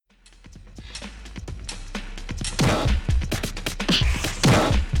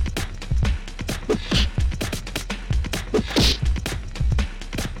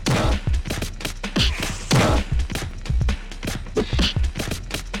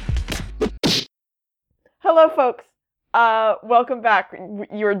Hello, folks. Welcome back.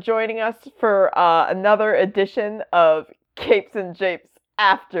 You're joining us for another edition of Capes and Japes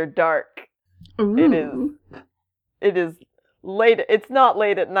After Dark. It is. Ooh. It is late. It's not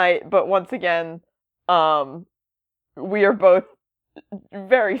late at night, but once again, we are both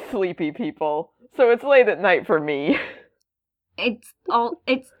very sleepy people, so it's late at night for me. It's not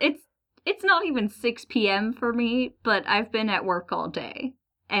even 6 p.m. for me, but I've been at work all day,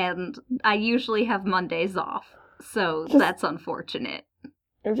 and I usually have Mondays off, so that's unfortunate.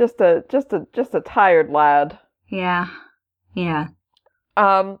 Just a tired lad. Yeah.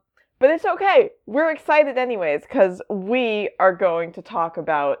 But it's okay. We're excited anyways, because we are going to talk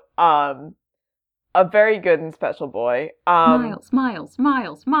about a very good and special boy. Miles.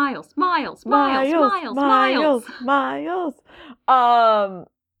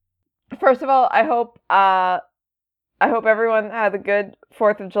 First of all, I hope everyone had a good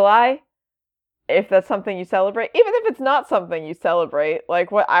 4th of July. If that's something you celebrate, even if it's not something you celebrate,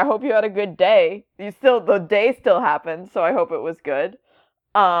 I hope you had a good day. The day still happened, so I hope it was good.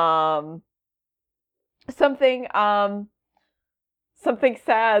 Something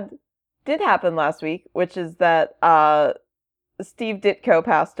sad did happen last week, which is that Steve Ditko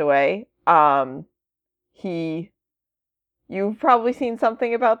passed away. You've probably seen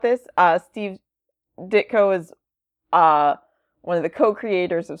something about this. Steve Ditko is one of the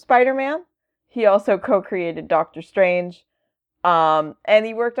co-creators of Spider-Man. He also co-created Doctor Strange, and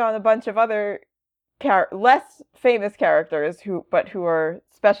he worked on a bunch of other less famous characters who are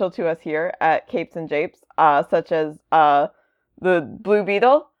special to us here at Capes and Japes, such as the Blue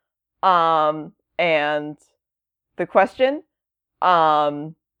Beetle, and the Question,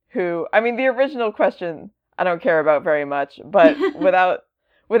 the original Question I don't care about very much, but without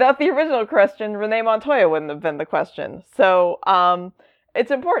the original Question, Renee Montoya wouldn't have been the Question. So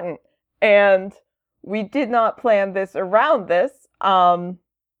it's important, and we did not plan this around this,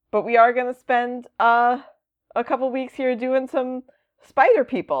 but we are going to spend a couple weeks here doing some spider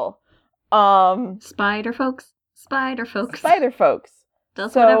people. Spider folks.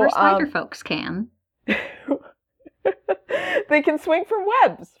 Does whatever spider folks can. They can swing from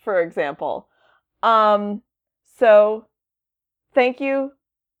webs, for example. So thank you,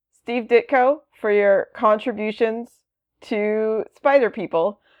 Steve Ditko, for your contributions to spider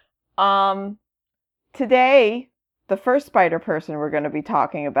people. Today, the first spider person we're going to be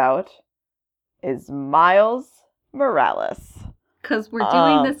talking about is Miles Morales. Because we're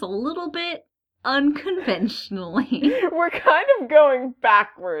doing this a little bit unconventionally. We're kind of going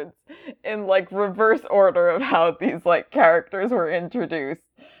backwards in reverse order of how these characters were introduced.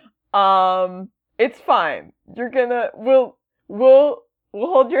 It's fine. We'll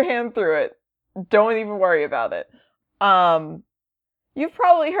hold your hand through it. Don't even worry about it. You've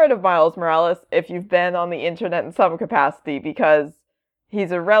probably heard of Miles Morales if you've been on the internet in some capacity, because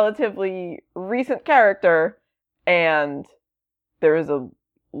he's a relatively recent character and there is a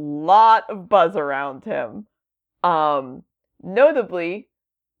lot of buzz around him. Notably,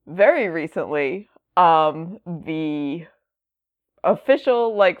 very recently, the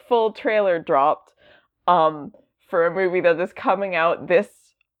official full trailer dropped for a movie that is coming out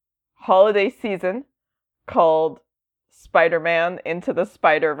this holiday season called Spider-Man Into the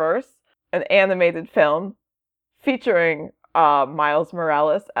Spider-Verse, an animated film featuring Miles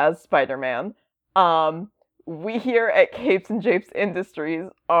Morales as Spider-Man. We here at Capes and Japes Industries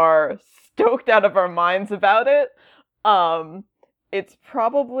are stoked out of our minds about it. It's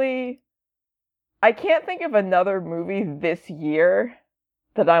probably... I can't think of another movie this year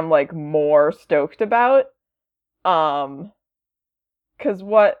that I'm more stoked about. Cause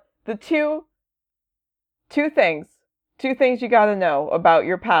the two things you gotta know about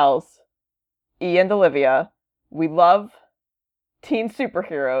your pals, E and Olivia. We love teen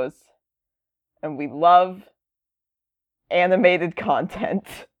superheroes, and we love animated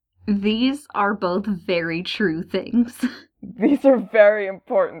content. These are both very true things. These are very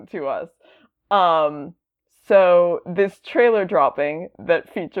important to us. So this trailer dropping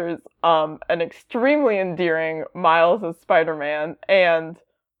that features an extremely endearing Miles as Spider-Man, and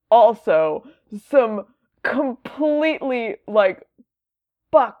also some completely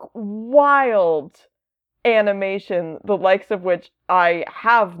buck wild animation, the likes of which I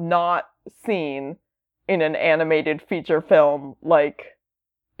have not seen in an animated feature film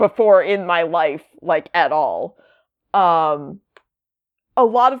before in my life, at all. A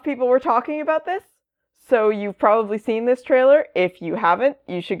lot of people were talking about this, so you've probably seen this trailer. If you haven't,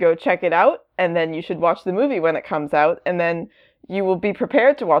 you should go check it out, and then you should watch the movie when it comes out, and then you will be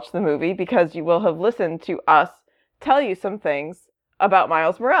prepared to watch the movie because you will have listened to us tell you some things about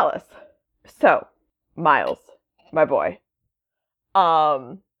Miles Morales. So, Miles, my boy.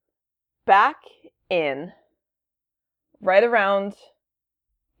 Back in right around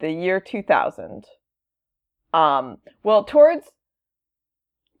the year 2000. Well, towards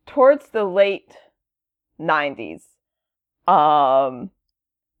the late 90s, Marvel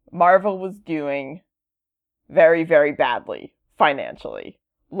was doing very, very badly financially.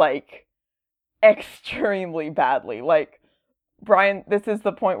 Like, extremely badly. Like, this is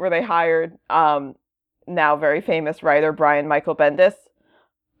the point where they hired, now very famous writer Brian Michael Bendis,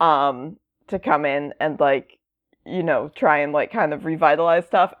 to come in and, like, try and, like, kind of revitalize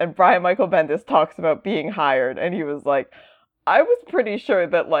stuff. And Brian Michael Bendis talks about being hired, and he was like, I was pretty sure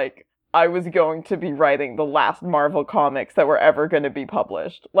that, like, I was going to be writing the last Marvel comics that were ever going to be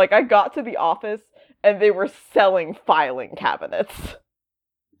published. Like, I got to the office, and they were selling filing cabinets.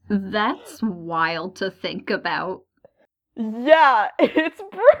 That's wild to think about. Yeah, it's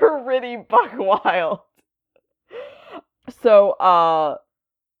pretty buck wild. So,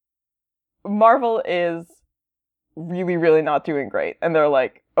 Marvel is really, really not doing great. And they're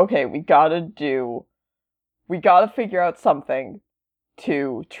like, okay, we gotta figure out something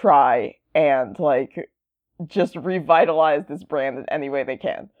to try and, like, just revitalize this brand in any way they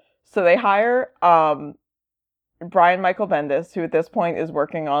can. So they hire, Brian Michael Bendis, who at this point is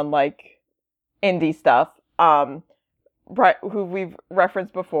working on, like, indie stuff, who we've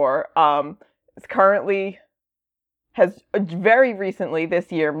referenced before, has very recently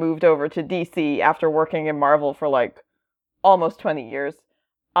this year moved over to DC after working in Marvel for, like, almost 20 years.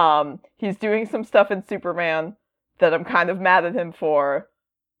 He's doing some stuff in Superman that I'm kind of mad at him for,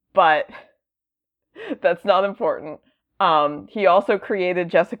 but that's not important. He also created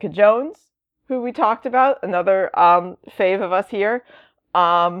Jessica Jones, who we talked about, another fave of us here.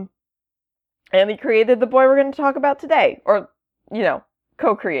 And he created the boy we're going to talk about today, or,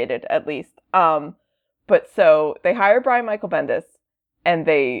 co-created at least. But so they hire Brian Michael Bendis, and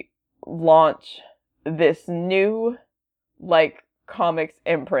they launch this new, like, comics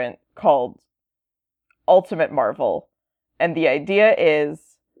imprint called Ultimate Marvel. And the idea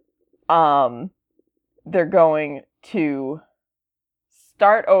is, they're going to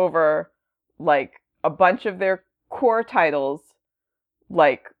start over, like, a bunch of their core titles,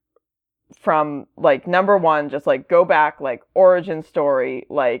 like, from, like, number one, just, like, go back, like, origin story,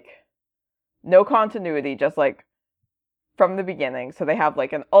 like, no continuity, just, like, from the beginning. So they have,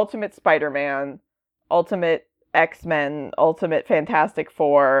 like, an Ultimate Spider-Man, Ultimate X-Men, Ultimate Fantastic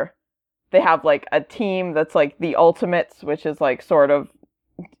Four. They have, like, a team that's, like, the Ultimates, which is, like, sort of,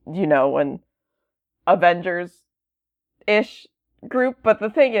 an Avengers-ish group. But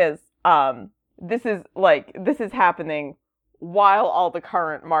the thing is, this is happening while all the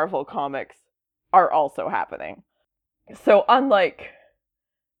current Marvel comics are also happening. So unlike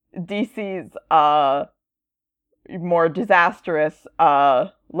DC's more disastrous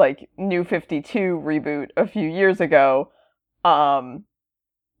like New 52 reboot a few years ago,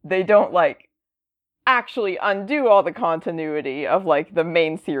 they don't, like, actually undo all the continuity of, like, the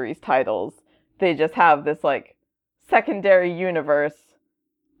main series titles. They just have this, like, secondary universe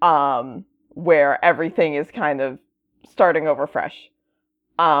where everything is kind of starting over fresh.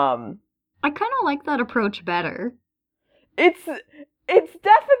 I kind of like that approach better. It's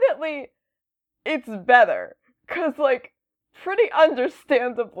definitely, it's better. 'Cause, like, pretty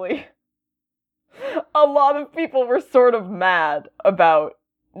understandably, a lot of people were sort of mad about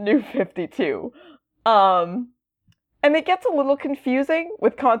New 52. And it gets a little confusing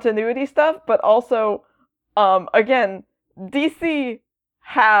with continuity stuff, but also, again, DC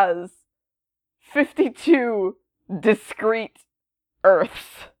has 52 discrete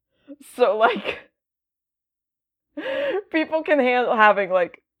Earths. So, like, people can handle having,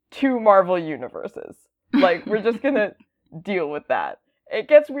 like, 2 Marvel universes. Like, we're just gonna deal with that. It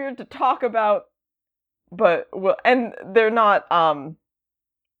gets weird to talk about, but and they're not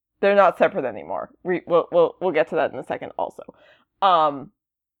separate anymore. We'll get to that in a second also.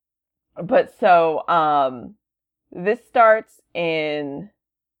 But so this starts in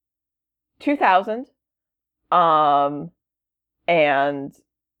 2000. And,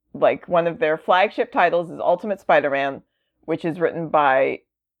 like, one of their flagship titles is Ultimate Spider-Man, which is written by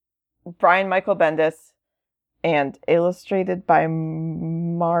Brian Michael Bendis and illustrated by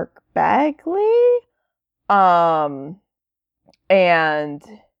Mark Bagley. And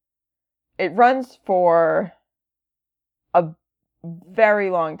it runs for a very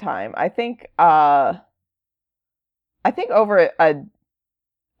long time. I think over a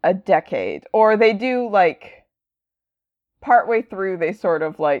decade. Or they do, like, partway through, they sort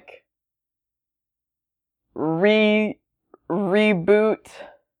of, like, reboot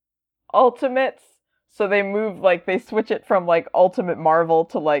Ultimates. So they move, like, they switch it from, like, Ultimate Marvel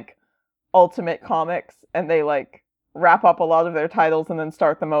to, like, Ultimate Comics, and they, like, wrap up a lot of their titles and then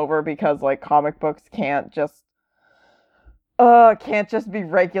start them over because, like, comic books can't just be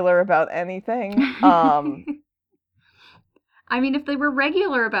regular about anything. I mean, if they were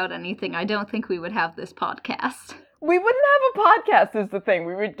regular about anything, I don't think we would have this podcast. We wouldn't have a podcast, is the thing.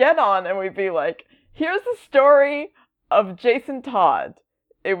 We would get on and we'd be like, here's the story of Jason Todd.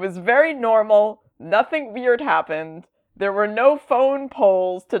 It was very normal. Nothing weird happened. There were no phone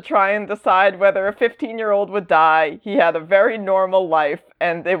polls to try and decide whether a 15-year-old would die. He had a very normal life,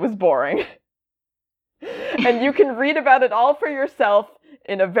 and it was boring. And you can read about it all for yourself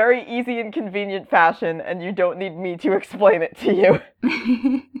in a very easy and convenient fashion, and you don't need me to explain it to you.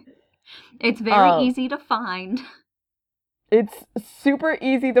 It's very easy to find. It's super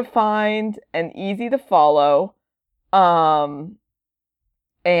easy to find and easy to follow.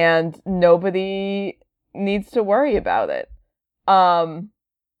 And nobody needs to worry about it.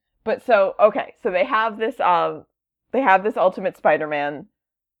 But so they have this Ultimate Spider-Man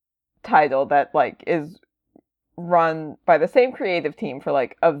title that, like, is run by the same creative team for,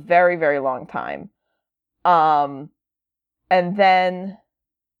 like, a very, very long time. And then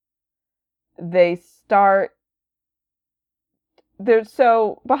they start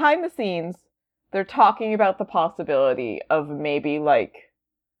behind the scenes, they're talking about the possibility of maybe, like,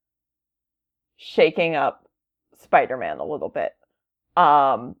 shaking up Spider-Man a little bit.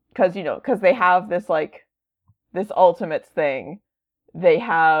 Because they have this, like, this Ultimates thing. They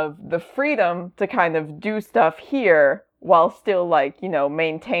have the freedom to kind of do stuff here while still, like,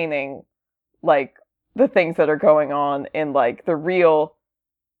 maintaining, like, the things that are going on in, like, the real,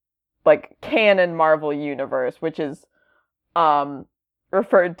 like, canon Marvel universe, which is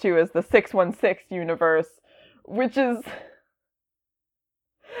referred to as the 616 universe, which is,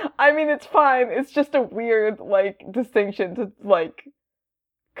 I mean, it's fine. It's just a weird, like, distinction to, like,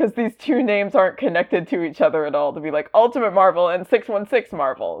 because these two names aren't connected to each other at all, to be like Ultimate Marvel and 616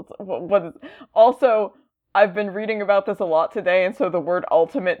 Marvel. Also, I've been reading about this a lot today, and so the word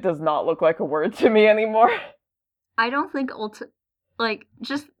ultimate does not look like a word to me anymore. I don't think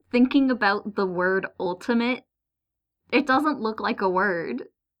just thinking about the word ultimate, it doesn't look like a word.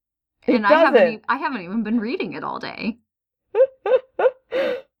 And I haven't even been reading it all day.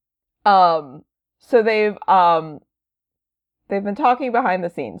 So they've been talking behind the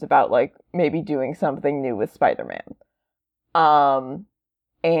scenes about, like, maybe doing something new with Spider-Man.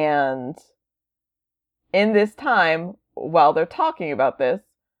 And in this time, while they're talking about this,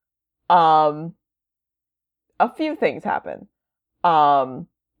 a few things happen.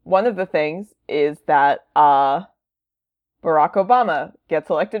 One of the things is that, Barack Obama gets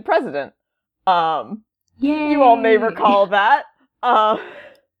elected president. Yay! You all may recall that.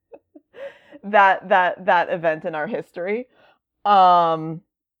 That event in our history. And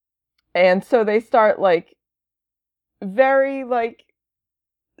so they start, like, very, like,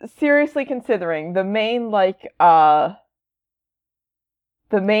 seriously considering the main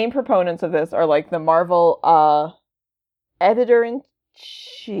proponents of this are, like, the Marvel,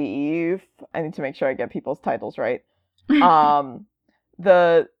 editor-in-chief. I need to make sure I get people's titles right. The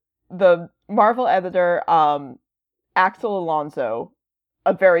Marvel editor, Axel Alonso,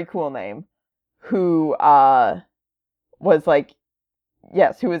 a very cool name, who, was, like,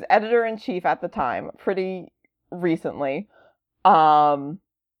 who was editor-in-chief at the time, pretty recently. And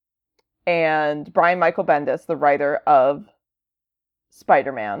Brian Michael Bendis, the writer of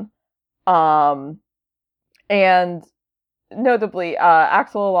Spider-Man. And notably,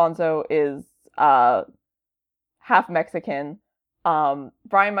 Axel Alonso is half Mexican.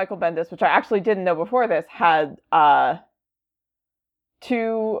 Brian Michael Bendis, which I actually didn't know before this, had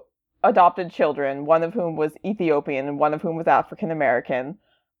two adopted children, one of whom was Ethiopian and one of whom was African American.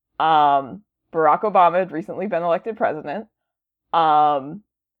 Barack Obama had recently been elected president. And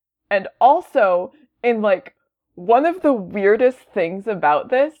also, in, like, one of the weirdest things about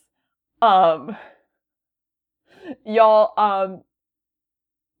this, y'all,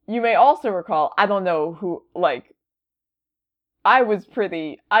 you may also recall, I don't know who, like, I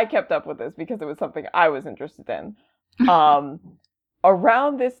kept up with this because it was something I was interested in.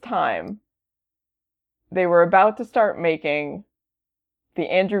 Around this time, they were about to start making the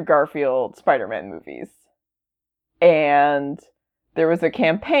Andrew Garfield Spider-Man movies. And there was a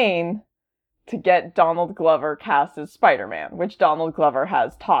campaign to get Donald Glover cast as Spider-Man, which Donald Glover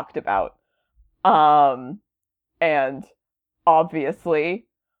has talked about. And obviously,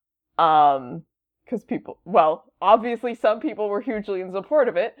 obviously some people were hugely in support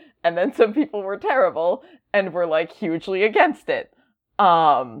of it, and then some people were terrible and were, like, hugely against it.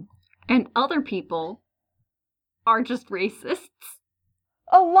 And other people are just racists.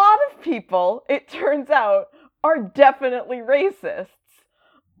 A lot of people, it turns out, are definitely racists.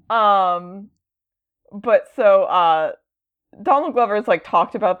 But so, Donald Glover's, like,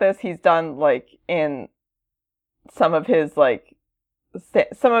 talked about this. He's done, like, in some of his, like, I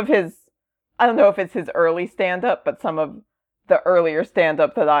don't know if it's his early stand-up, but some of the earlier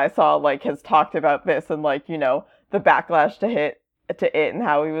stand-up that I saw, like, has talked about this and, like, you know, the backlash to it and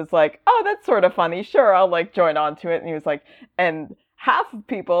how he was like, oh, that's sort of funny. Sure, I'll, like, join on to it. And he was like, and half of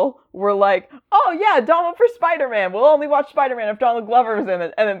people were like, oh, yeah, Donald for Spider-Man. We'll only watch Spider-Man if Donald Glover's in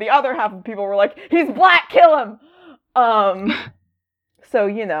it. And then the other half of people were like, he's black, kill him! So,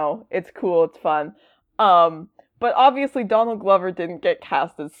 you know, it's cool, it's fun. But obviously Donald Glover didn't get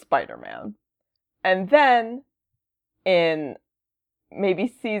cast as Spider-Man. And then, in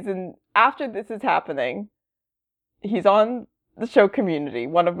maybe season after this is happening, he's on the show Community,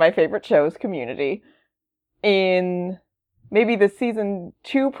 one of my favorite shows, Community. In maybe the season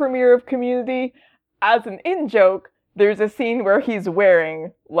 2 premiere of Community, as an in-joke, there's a scene where he's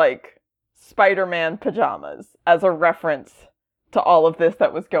wearing, like, Spider-Man pajamas as a reference to all of this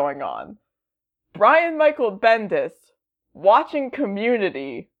that was going on. Brian Michael Bendis, watching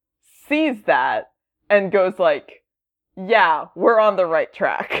Community, sees that and goes like, yeah, we're on the right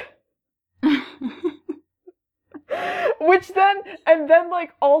track. Which then, and then,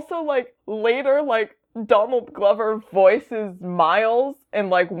 like, also, like, later, like, Donald Glover voices Miles in,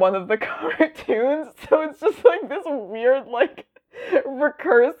 like, one of the cartoons, so it's just, like, this weird, like,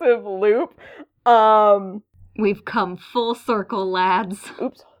 recursive loop. We've come full circle, lads.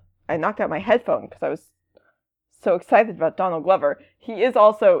 Oops, I knocked out my headphone because I was so excited about Donald Glover. He's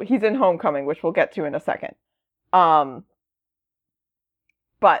in Homecoming, which we'll get to in a second.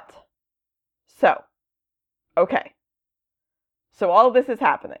 But, so, okay. So all of this is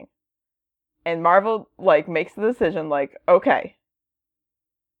happening. And Marvel, like, makes the decision, like, okay,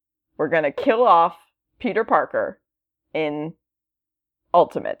 we're gonna kill off Peter Parker in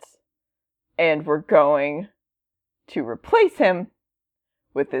Ultimates. And we're going to replace him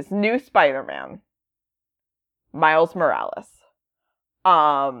with this new Spider-Man, Miles Morales.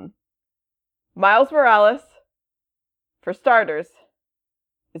 Miles Morales, for starters,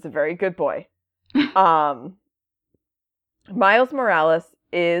 is a very good boy. Miles Morales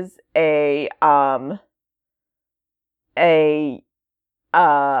is a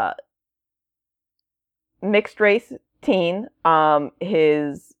mixed race teen.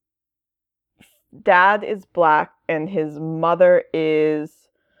 His dad is black and his mother is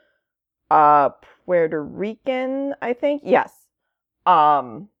Puerto Rican, I think. Yes.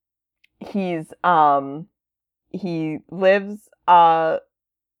 He lives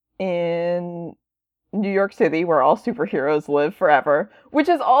in New York City, where all superheroes live forever, which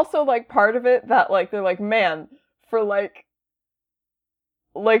is also, like, part of it that, like, they're like, man, for, like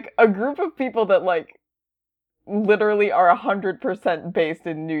a group of people that, like, literally are 100% based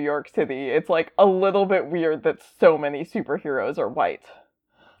in New York City, it's, like, a little bit weird that so many superheroes are white.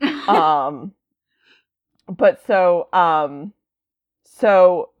 But so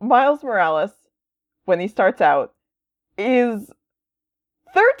Miles Morales, when he starts out, is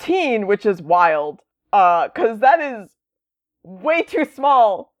 13, which is wild. 'Cause that is way too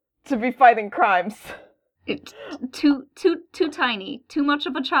small to be fighting crimes. It's too tiny. Too much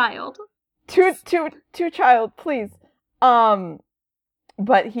of a child. Too child, please.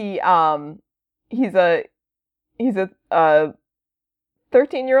 But he's a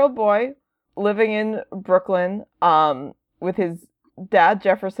 13-year-old boy living in Brooklyn, with his dad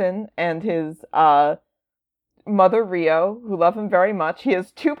Jefferson and his mother Rio, who love him very much. He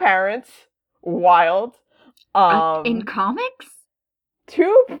has 2 parents. Wild. In comics?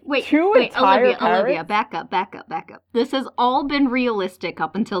 Two Olivia, parents? Olivia, back up. This has all been realistic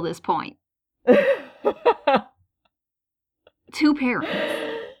up until this point. 2 parents.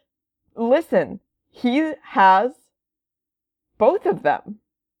 Listen, he has both of them.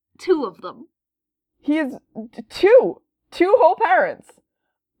 2 of them. He has 2 whole parents.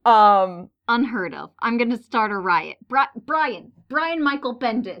 Unheard of. I'm gonna start a riot. Brian Michael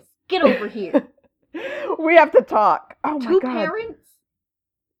Bendis, get over here. We have to talk. Oh my 2 god. parents?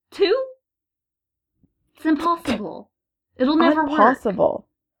 2? It's impossible. It'll never work. Impossible.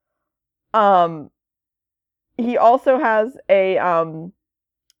 He also has a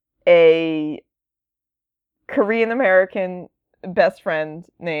Korean American best friend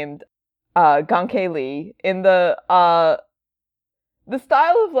named Ganke Lee, in the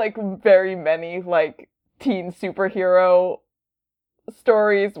style of, like, very many, like, teen superhero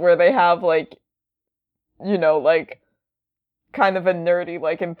stories where they have, like, you know, like, kind of a nerdy,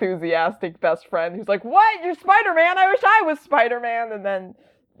 like, enthusiastic best friend who's like, what? You're Spider-Man? I wish I was Spider-Man. And then,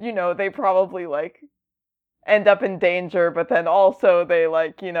 they probably, like, end up in danger, but then also they,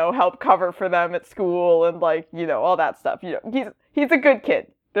 like, help cover for them at school and, like, all that stuff. He's a good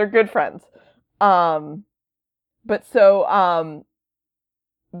kid. They're good friends. But so,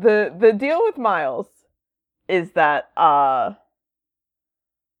 the deal with Miles is that,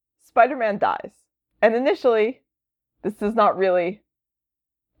 Spider-Man dies. And initially, this does not really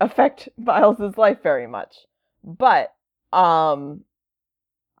affect Miles' life very much. But, a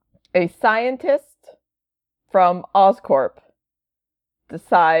scientist from Oscorp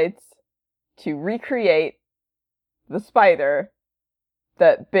decides to recreate the spider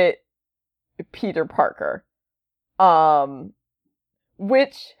that bit Peter Parker.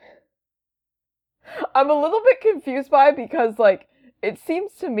 Which I'm a little bit confused by because, like, it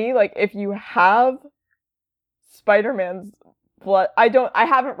seems to me like if you have Spider-Man's blood, I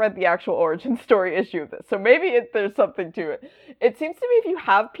haven't read the actual origin story issue of this, so maybe there's something to it. It seems to me if you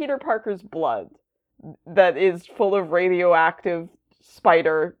have Peter Parker's blood that is full of radioactive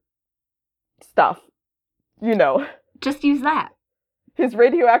spider stuff, just use that. His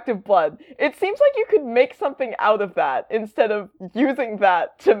radioactive blood. It seems like you could make something out of that instead of using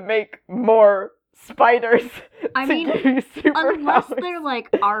that to make more spiders give you superpowers. Unless they're like,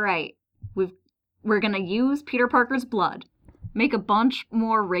 all right, we're gonna use Peter Parker's blood, make a bunch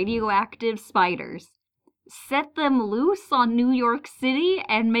more radioactive spiders, set them loose on New York City,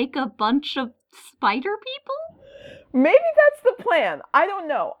 and make a bunch of spider people? Maybe that's the plan. I don't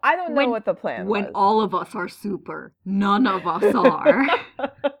know. I don't know what the plan was. When all of us are super, none of us are.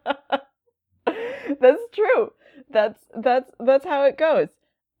 That's true. That's how it goes.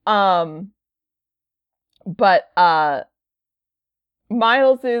 But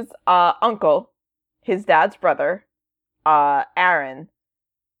Miles's uncle, his dad's brother, Aaron,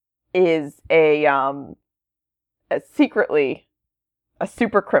 is secretly a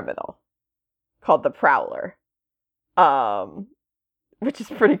super criminal called the Prowler. Which is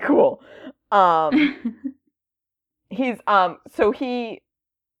pretty cool. He's so he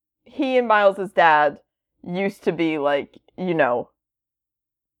and Miles's dad used to be like,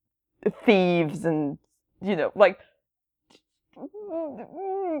 thieves and like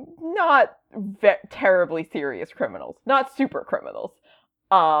not terribly serious criminals, not super criminals.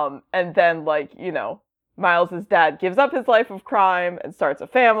 And then, like, Miles's dad gives up his life of crime and starts a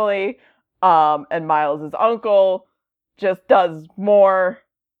family. And Miles's uncle just does more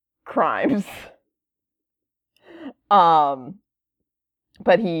crimes. But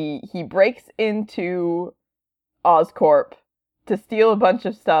he breaks into Oscorp to steal a bunch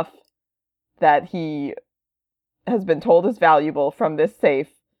of stuff that he has been told is valuable from this safe,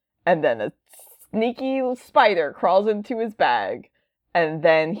 and then a sneaky spider crawls into his bag, and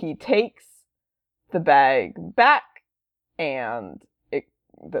then he takes the bag back, and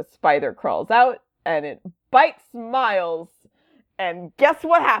the spider crawls out, and it bites Miles, and guess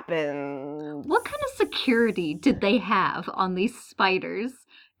what happens? What kind of security did they have on these spiders?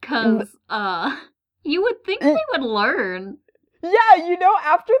 'Cause, you would think they would learn. Yeah,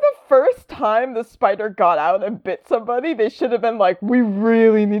 after the first time the spider got out and bit somebody, they should have been like, we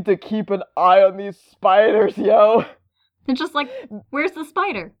really need to keep an eye on these spiders, yo. And just like, where's the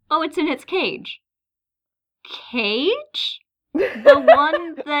spider? Oh, it's in its cage. Cage? The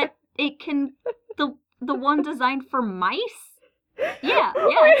one that it can... The one designed for mice? Yeah,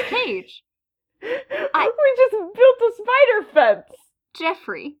 it's Cage. We just built a spider fence.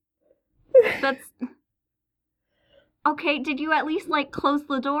 Jeffrey. That's... Okay, did you at least, like, close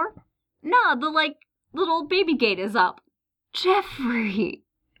the door? Nah, the, like, little baby gate is up. Jeffrey.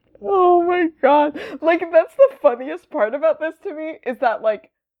 Oh my god. Like, that's the funniest part about this to me, is that, like,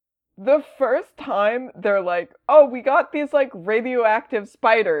 the first time they're like, oh, we got these, like, radioactive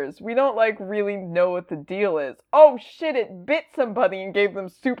spiders. We don't, like, really know what the deal is. Oh, shit, it bit somebody and gave them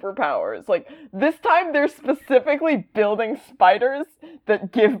superpowers. Like, this time they're specifically building spiders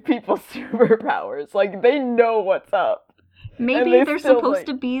that give people superpowers. Like, they know what's up. Maybe they're supposed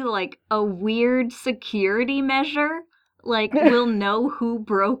to be, like, a weird security measure. Like, we'll know who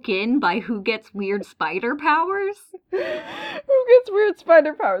broke in by who gets weird spider powers. Who gets weird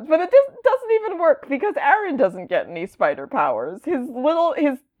spider powers? But it doesn't even work because Aaron doesn't get any spider powers. His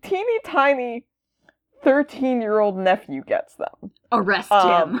teeny tiny 13-year-old nephew gets them. Arrest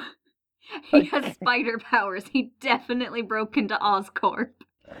him. He has spider powers. He definitely broke into Oscorp.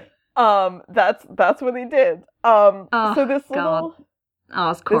 That's what he did. So this little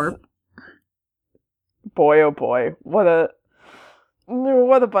Oscorp. Boy, oh boy, what a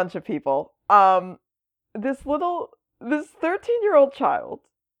bunch of people. This little this 13-year-old child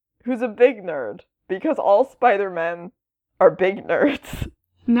who's a big nerd, because all Spider-Men are big nerds.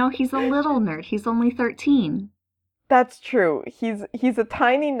 No, he's a little nerd. He's only 13. That's true. He's a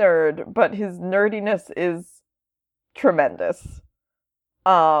tiny nerd, but his nerdiness is tremendous.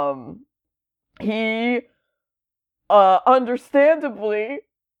 He understandably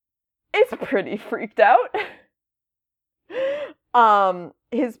is pretty freaked out.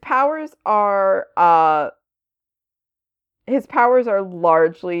 His powers are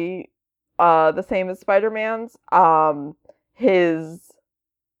largely the same as Spider-Man's. He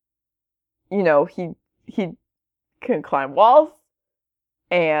can climb walls,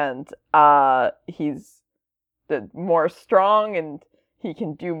 and he's more strong, and he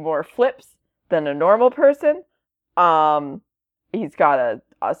can do more flips than a normal person. He's got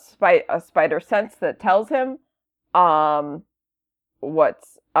a spider sense that tells him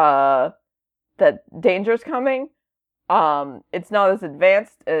what's that danger's coming. It's not as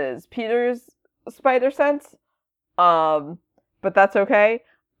advanced as Peter's spider sense, but that's okay.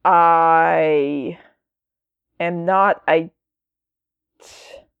 I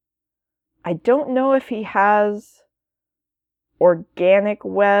don't know if he has organic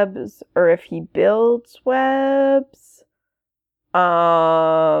webs or if he builds webs.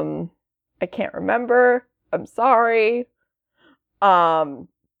 I can't remember. I'm sorry.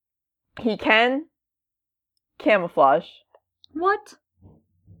 He can camouflage. What?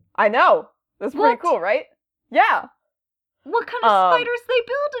 I know. That's pretty What? cool, right? Yeah. What kind of spiders they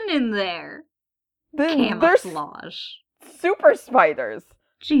building in there? They're Camouflage. super spiders.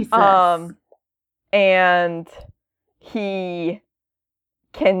 Jesus. And he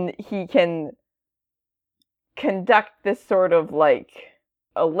can conduct this sort of like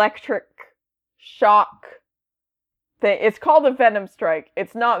electric shock thing. It's called a venom strike.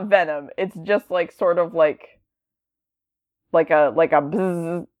 It's not venom. It's just like sort of like a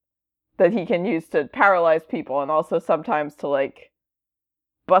bzzz that he can use to paralyze people, and also sometimes to like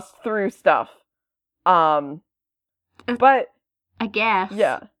bust through stuff. But I guess.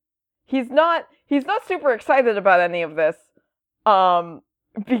 yeah, he's not super excited about any of this,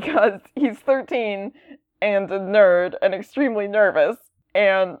 because he's 13 and a nerd and extremely nervous,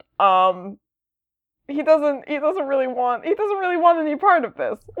 and he doesn't really want any part of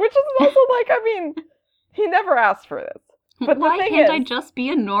this, which is also like, I mean, he never asked for this. But why the thing can't is, I just be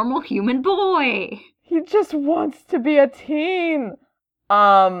a normal human boy? he just wants to be a teen.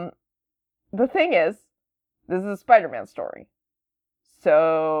 The thing is, this is a Spider-Man story.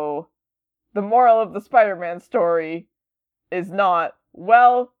 So, the moral of the Spider-Man story is not,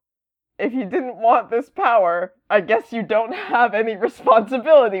 well, if you didn't want this power, I guess you don't have any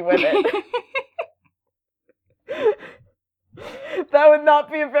responsibility with it. That would not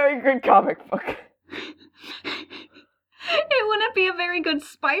be a very good comic book. It wouldn't be a very good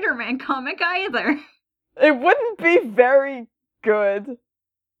Spider-Man comic either. It wouldn't be very good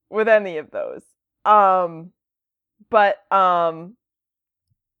with any of those. But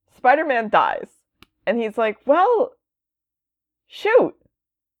Spider-Man dies. And he's like, well, shoot.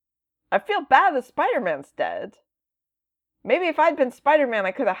 I feel bad that Spider-Man's dead. Maybe if I'd been Spider-Man,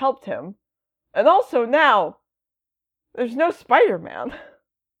 I could have helped him. And also now, there's no Spider-Man.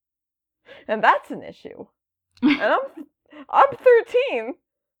 And that's an issue. And I'm 13,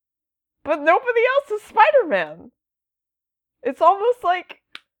 but nobody else is Spider-Man. It's almost like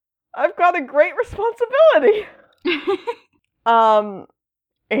I've got a great responsibility.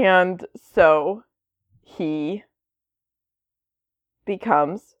 And so he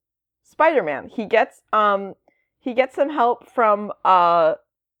becomes Spider-Man. He gets some help from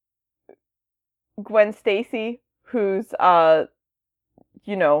Gwen Stacy, who's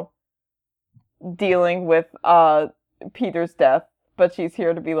dealing with Peter's death, but she's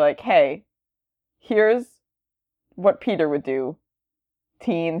here to be like, hey, here's what Peter would do.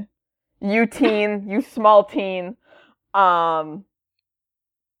 Teen, you small teen.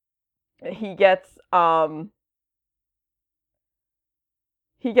 He gets, well,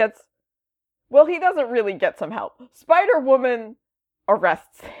 he doesn't really get some help. Spider-Woman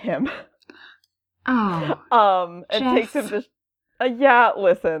arrests him. Oh. And takes him to,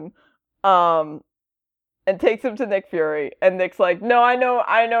 and takes him to Nick Fury, and Nick's like, no, I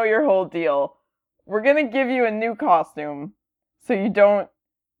know your whole deal. We're gonna give you a new costume, so you're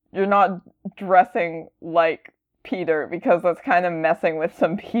not dressing like Peter, because that's kind of messing with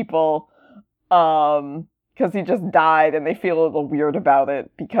some people, because he just died, and they feel a little weird about it,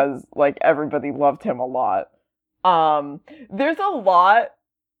 because, like, everybody loved him a lot. There's a lot,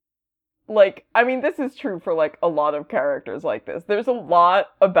 like, I mean, this is true for, like, a lot of characters like this. There's a lot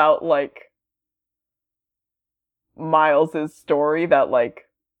about, like, Miles's story that, like,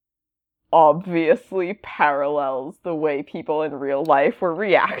 obviously parallels the way people in real life were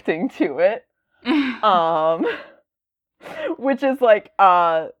reacting to it. Which is, like,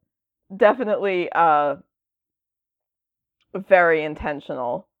 definitely, very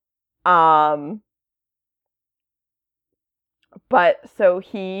intentional. But so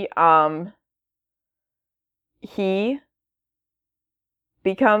he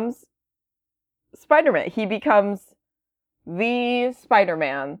becomes Spider-Man. He becomes the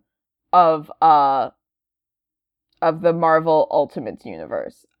Spider-Man of the Marvel Ultimate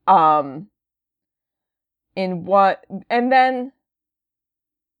Universe. In what, and then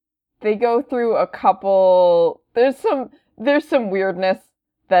they go through a couple, there's some weirdness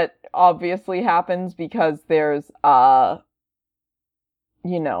that obviously happens because there's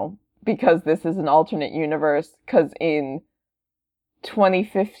because this is an alternate universe, because in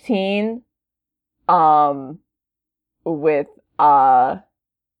 2015 with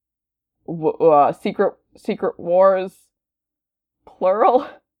Secret Wars, plural.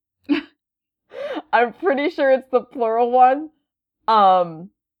 I'm pretty sure it's the plural one.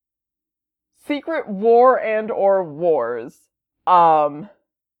 Secret War and or Wars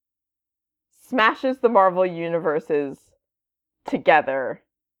smashes the Marvel universes together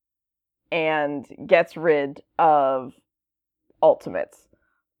and gets rid of Ultimates.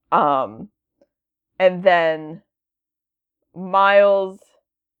 And then Miles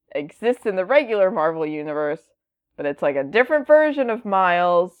exists in the regular Marvel universe, but it's like a different version of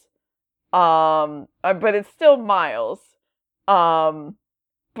Miles. But it's still Miles.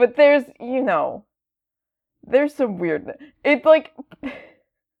 But there's, there's some weirdness. It's like,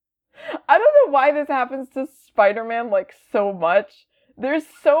 I don't know why this happens to Spider-Man, like, so much. There's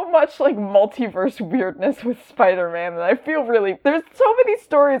so much, like, multiverse weirdness with Spider-Man, and I feel really, there's so many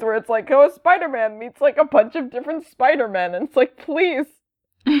stories where it's like, oh, Spider-Man meets, like, a bunch of different Spider-Men, and it's like, please.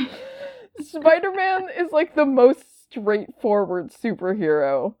 Spider-Man is, like, the most straightforward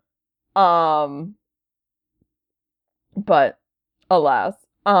superhero. But, alas.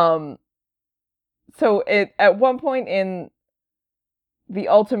 So at one point in the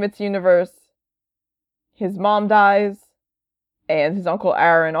Ultimates universe, his mom dies, and his Uncle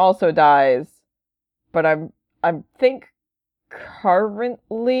Aaron also dies, but I think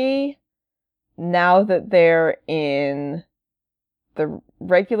currently, now that they're in the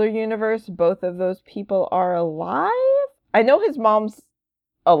regular universe, both of those people are alive? I know his mom's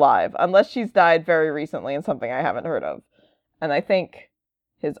alive, unless she's died very recently in something I haven't heard of. And I think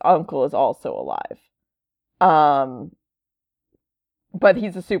his uncle is also alive. But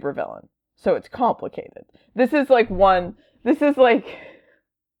he's a supervillain, so it's complicated. This is like,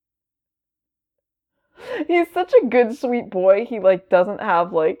 he's such a good, sweet boy. He, like, doesn't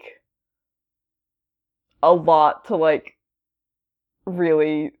have, like, a lot to, like,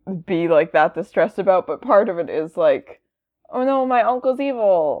 really be, like, that distressed about, but part of it is, like, oh no, my uncle's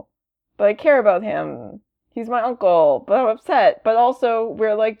evil, but I care about him. He's my uncle, but I'm upset. But also,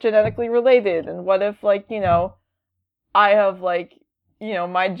 we're, like, genetically related, and what if, like, I have, like,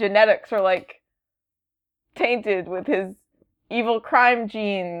 my genetics are, like, tainted with his evil crime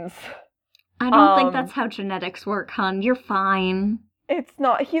genes. I don't think that's how genetics work, hon. You're fine. It's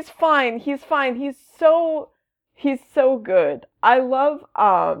not. He's fine. He's fine. He's so good. I love,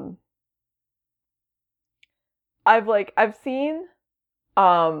 I've seen,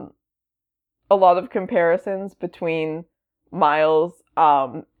 a lot of comparisons between Miles,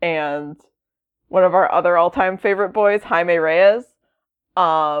 and one of our other all-time favorite boys, Jaime Reyes,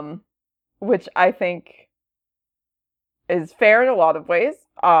 which I think is fair in a lot of ways,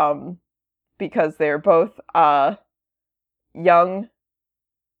 because they're both, young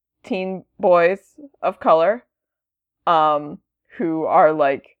teen boys of color, who are,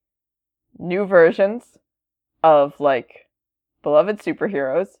 like, new versions of, like, beloved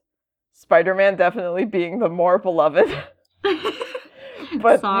superheroes. Spider-Man definitely being the more beloved.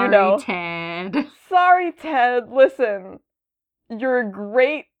 But, sorry, Ted. Sorry, Ted. Listen, you're a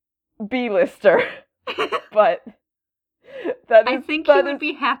great B-lister, but I think he would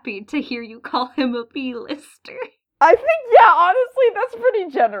be happy to hear you call him a B-lister. I think, yeah, honestly, that's pretty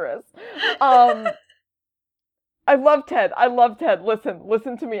generous. I love Ted.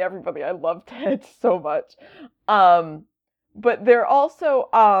 Listen to me, everybody. I love Ted so much. But they're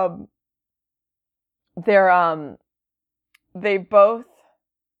also, they both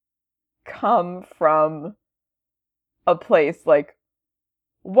come from a place, like,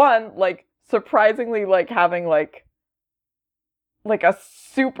 one, like, surprisingly, like, having, like a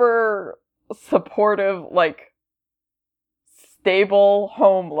super supportive, like, stable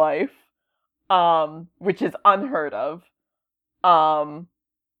home life, which is unheard of.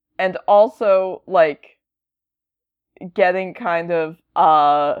 And also, like, getting kind of,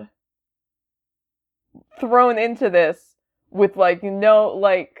 thrown into this with, like, no,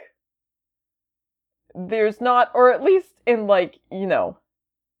 like, there's not, or at least in, like, you know,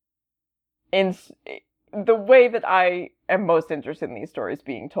 in the way that I am most interested in these stories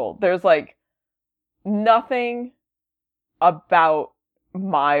being told, there's, like, nothing about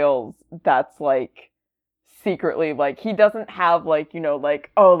Miles that's, like, secretly, like, he doesn't have, like, you know,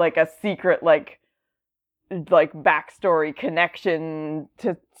 like, oh, like, a secret, like, backstory connection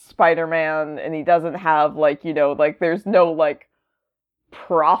to Spider-Man, and he doesn't have, like, you know, like, there's no, like,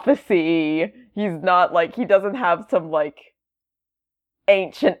 prophecy. He's not, like, he doesn't have some, like,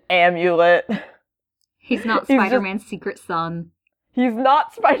 ancient amulet. He's not Spider-Man's secret son. He's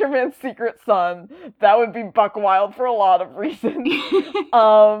not Spider-Man's secret son. That would be buck wild for a lot of reasons.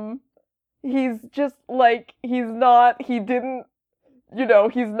 He's just, like, he didn't, you know,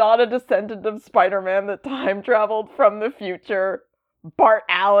 he's not a descendant of Spider-Man that time traveled from the future. Bart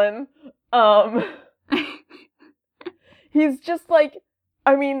Allen. He's just, like,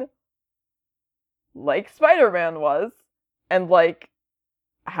 I mean, like Spider-Man was, and, like,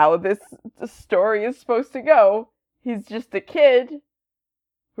 how this story is supposed to go, he's just a kid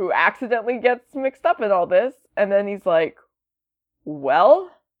who accidentally gets mixed up in all this, and then he's like,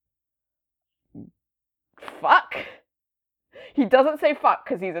 well, fuck. He doesn't say fuck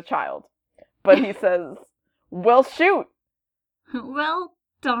because he's a child, but he says, well, shoot. Well,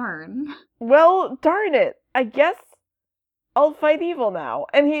 darn. Well, darn it. I guess I'll fight evil now.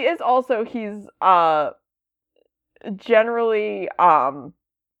 And he's generally,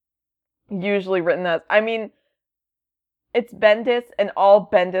 usually written as, I mean, it's Bendis, and all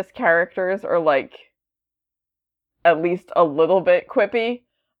Bendis characters are, like, at least a little bit quippy.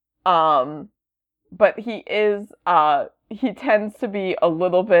 But he tends to be a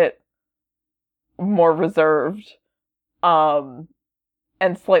little bit more reserved, and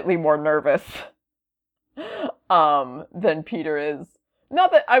slightly more nervous, than Peter is.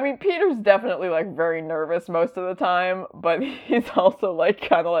 Not that, I mean, Peter's definitely, like, very nervous most of the time, but he's also, like,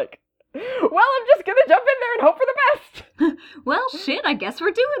 kind of like, well, I'm just gonna jump in there and hope for the best! Well, shit, I guess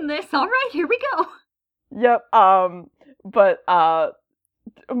we're doing this. Alright, here we go. Yep, but,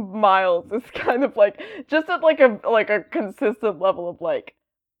 Miles is kind of, like, just at, like, a consistent level of, like,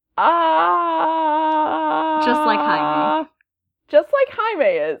 just like Jaime. Just like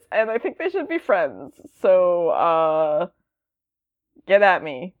Jaime is, and I think they should be friends, so, get at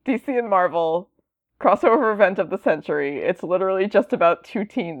me. DC and Marvel, crossover event of the century. It's literally just about two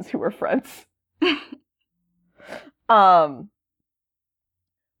teens who are friends. But,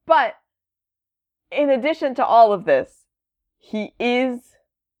 in addition to all of this, he is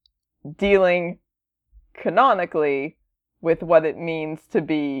dealing canonically with what it means to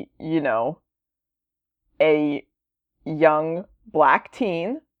be, you know, a young black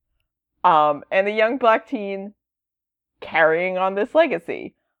teen, and a young black teen carrying on this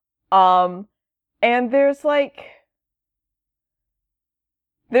legacy. And there's, like,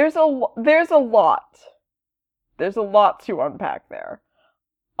 there's a lot to unpack there.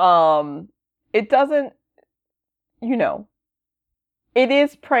 It doesn't, you know, it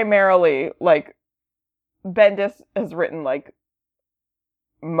is primarily, like, Bendis has written, like,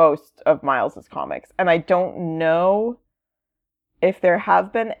 most of Miles's comics, and I don't know if there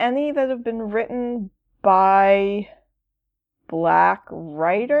have been any that have been written by black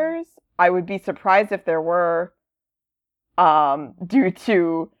writers. I would be surprised if there were, due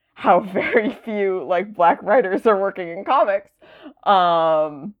to how very few, like, black writers are working in comics.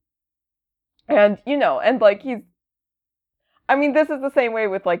 And, you know, and, like, I mean, this is the same way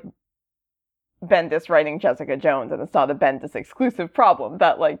with, like, Bendis writing Jessica Jones, and it's not a Bendis exclusive problem,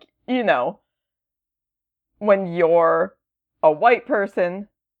 that, like, you know, when you're a white person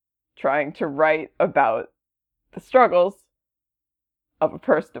trying to write about the struggles of a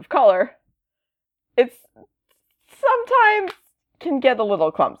person of color, it's sometimes can get a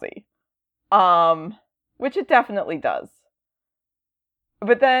little clumsy. Which it definitely does.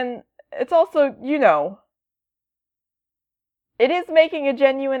 But then, it's also, you know, it is making a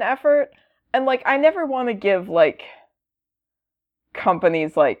genuine effort. And, like, I never want to give, like,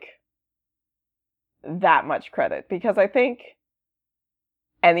 companies, like, that much credit. Because I think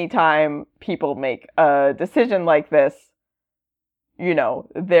anytime people make a decision like this, you know,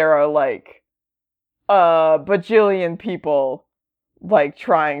 there are, like, a bajillion people, like,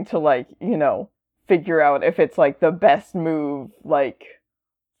 trying to, like, you know, figure out if it's, like, the best move, like,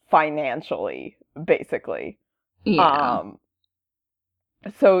 financially, basically. Yeah.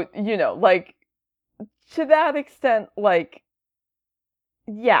 So, you know, like, to that extent, like,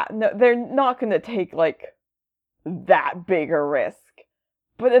 yeah, no, they're not going to take, like, that big a risk.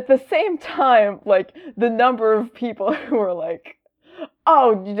 But at the same time, like, the number of people who are like,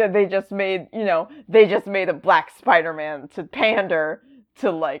 oh, they just made a black Spider-Man to pander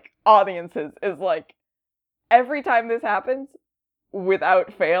to, like, audiences is, like, every time this happens,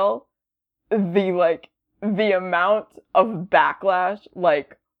 without fail, the amount of backlash,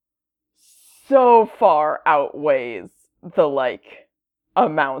 like, so far outweighs the, like,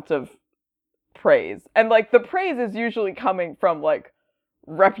 amount of praise. And, like, the praise is usually coming from, like,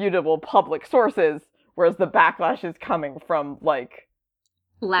 reputable public sources, whereas the backlash is coming from, like,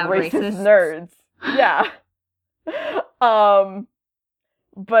 loud racist racists. nerds. Yeah.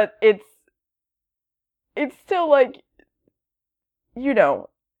 But it's still, like, you know,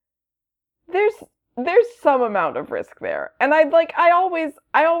 there's some amount of risk there. And I always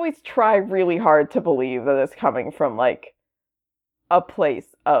try really hard to believe that it's coming from, like, a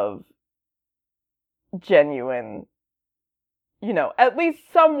place of genuine, at least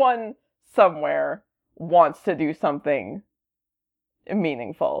someone somewhere wants to do something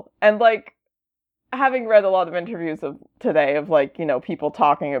meaningful. And, like, having read a lot of interviews today of, like, people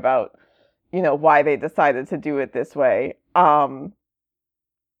talking about, why they decided to do it this way,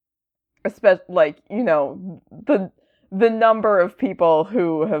 especially, like, the number of people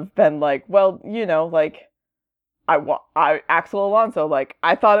who have been like, well, like, Axel Alonso, like,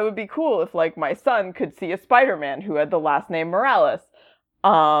 I thought it would be cool if, like, my son could see a Spider-Man who had the last name Morales.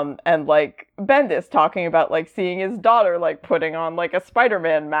 And, like, Bendis talking about, like, seeing his daughter, like, putting on, like, a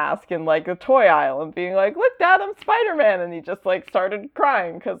Spider-Man mask in, like, the toy aisle and being like, look, Dad, I'm Spider-Man, and he just, like, started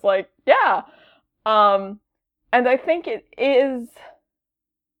crying, 'cause, like, yeah. And I think it is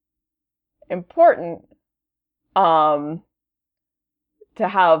important, to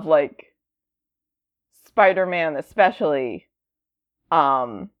have, like, Spider-Man especially,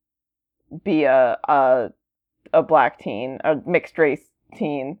 be a black teen, a mixed race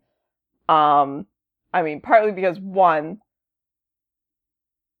teen. I mean, partly because, one,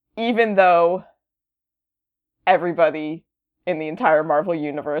 even though everybody in the entire Marvel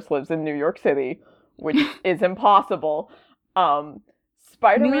universe lives in New York City, which is impossible,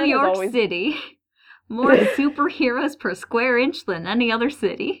 Spider-Man New York is always... City. More superheroes per square inch than any other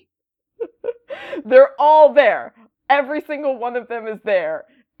city. They're all there. Every single one of them is there,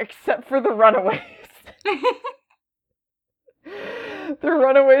 except for the Runaways. The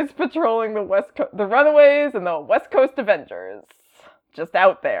Runaways patrolling the West Coast. The Runaways and the West Coast Avengers. Just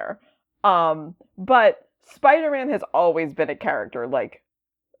out there. But Spider-Man has always been a character, like,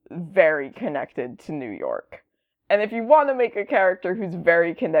 very connected to New York. And if you want to make a character who's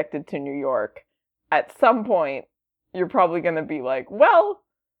very connected to New York, at some point, you're probably going to be like, well,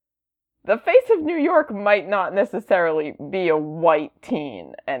 the face of New York might not necessarily be a white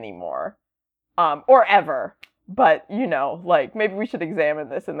teen anymore. Or ever. But, like, maybe we should examine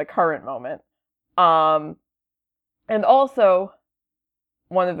this in the current moment. And also,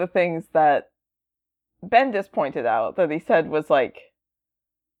 one of the things that Bendis pointed out, that he said was, like,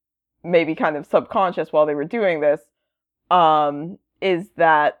 maybe kind of subconscious while they were doing this, is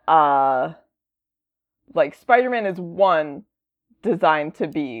that, like, Spider-Man is, one, designed to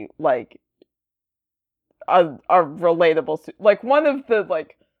be, like, a relatable, like, one of the,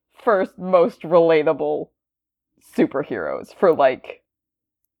 like, first most relatable superheroes for, like,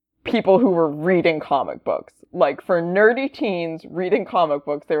 people who were reading comic books. Like, for nerdy teens reading comic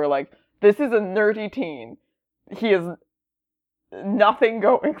books, they were like, this is a nerdy teen. He has nothing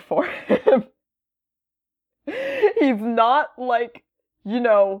going for him. He's not, like,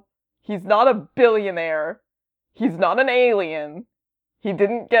 he's not a billionaire. He's not an alien. He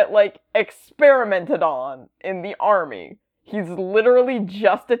didn't get, like, experimented on in the army. He's literally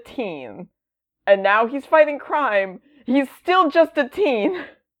just a teen. And now he's fighting crime. He's still just a teen.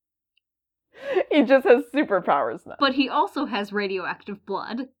 He just has superpowers now. But he also has radioactive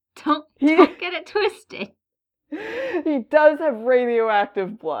blood. Don't get it twisted. He does have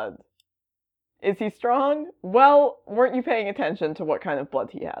radioactive blood. Is he strong? Well, weren't you paying attention to what kind of blood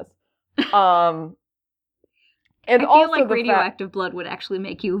he has? And I feel like radioactive blood would actually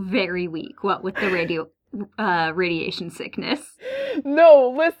make you very weak, what with the radiation sickness.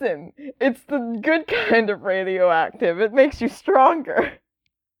 No, listen. It's the good kind of radioactive. It makes you stronger.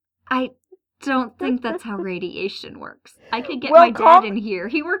 I don't think that's how radiation works. I could get my dad in here.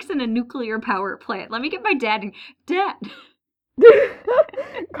 He works in a nuclear power plant. Let me get my dad in. Dad!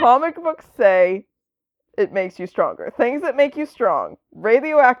 Comic books say it makes you stronger. Things that make you strong.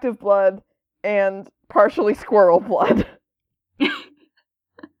 Radioactive blood and partially squirrel blood.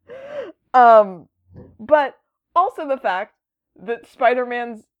 but also the fact that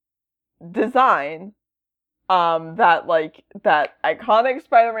Spider-Man's design, that iconic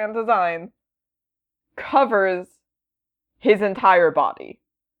Spider-Man design, covers his entire body.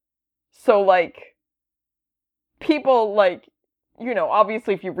 So, like, people, like, you know,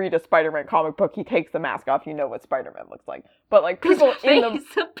 obviously if you read a Spider-Man comic book, he takes the mask off, you know what Spider-Man looks like. But, like, people in the...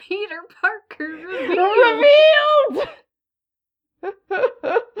 face of Peter Parker revealed!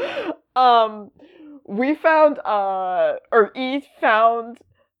 We found, or E found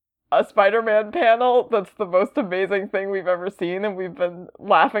a Spider-Man panel that's the most amazing thing we've ever seen, and we've been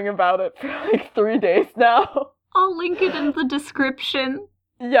laughing about it for, like, 3 days now. I'll link it in the description.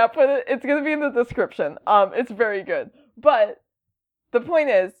 Yeah, it's gonna be in the description. It's very good. But the point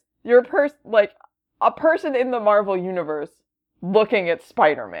is, you're a person in the Marvel Universe looking at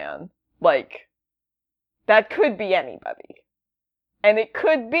Spider-Man. Like, that could be anybody. And it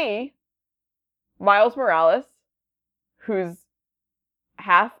could be Miles Morales, who's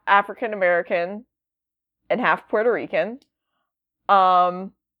half African American and half Puerto Rican,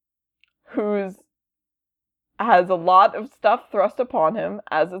 who's has a lot of stuff thrust upon him,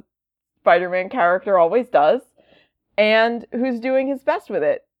 as a Spider-Man character always does, and who's doing his best with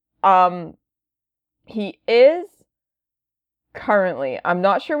it. He is currently, I'm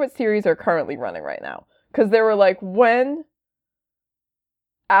not sure what series are currently running right now, because they were like,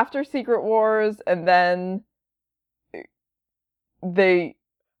 after Secret Wars, and then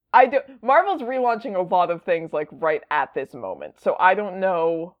Marvel's relaunching a lot of things, like, right at this moment, so I don't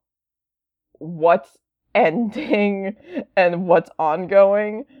know what's ending and what's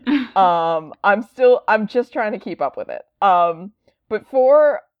ongoing. I'm just trying to keep up with it. But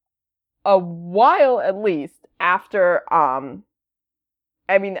for a while at least, after, I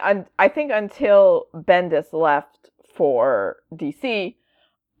think until Bendis left for DC,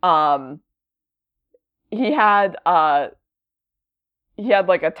 he had like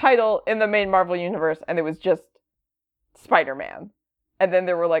a title in the main Marvel universe, and it was just Spider-Man. And then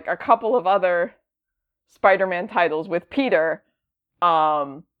there were like a couple of other Spider-Man titles with Peter,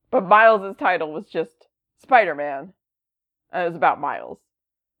 but Miles' title was just Spider-Man, and it was about Miles.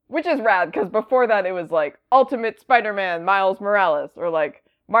 Which is rad, because before that it was like Ultimate Spider-Man Miles Morales, or like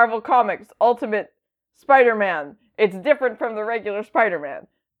Marvel Comics Ultimate Spider-Man. It's different from the regular Spider-Man.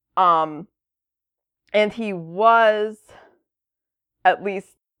 And he was, at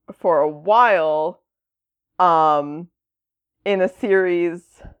least for a while, in a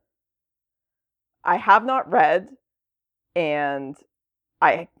series I have not read, and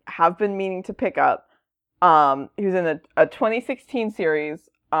I have been meaning to pick up. He was in a 2016 series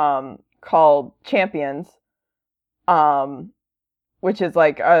called Champions, which is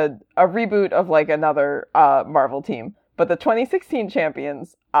like a reboot of like another Marvel team. But the 2016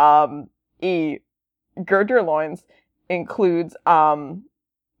 Champions, Gird Your Loins, includes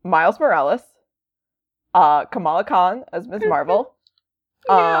Miles Morales, Kamala Khan as Ms. Marvel,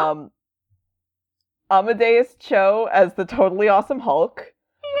 Yeah. Amadeus Cho as the totally awesome Hulk,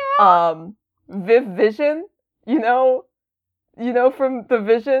 Viv Vision, you know from the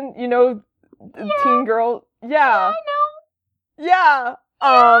Vision, teen girl, yeah, I know.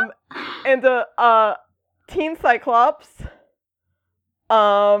 and teen Cyclops,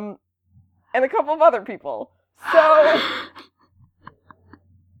 and a couple of other people. So,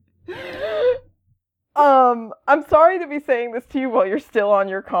 I'm sorry to be saying this to you while you're still on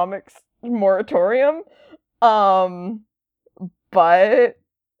your comics moratorium, but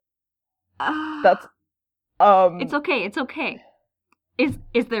that's, It's okay. Is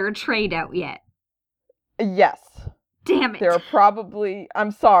there a trade out yet? Yes. Damn it. There are probably, I'm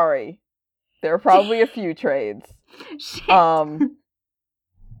sorry, there are probably a few trades. Shit.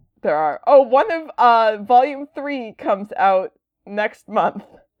 There are. One of volume 3 comes out next month.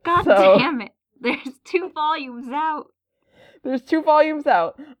 God damn it. There's 2 volumes out. There's 2 volumes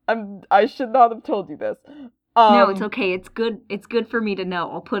out. I should not have told you this. No, it's okay. It's good for me to know.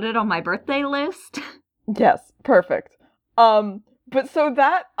 I'll put it on my birthday list. Yes, perfect. But so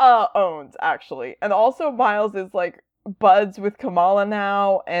that owns, actually. And also Miles is like buds with Kamala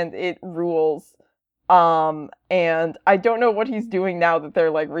now, and it rules. And I don't know what he's doing now that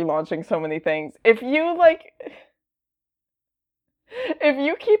they're like relaunching so many things. If you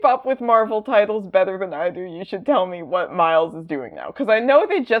keep up with Marvel titles better than I do, you should tell me what Miles is doing now. Because I know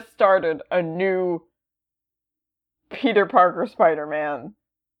they just started a new Peter Parker Spider-Man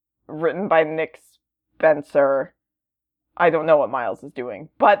written by Nick Spencer. I don't know what Miles is doing,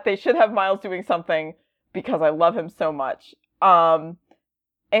 but they should have Miles doing something because I love him so much. That's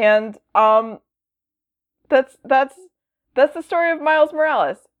the story of Miles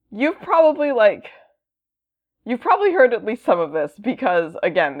Morales. You've probably like you've probably heard at least some of this because,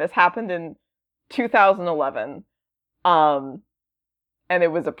 again, this happened in 2011. And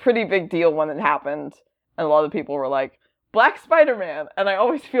it was a pretty big deal when it happened. And a lot of people were like, Black Spider-Man. And I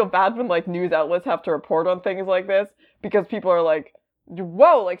always feel bad when, like, news outlets have to report on things like this because people are like,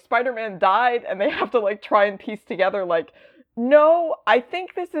 whoa, like, Spider-Man died, and they have to, like, try and piece together, like, no, I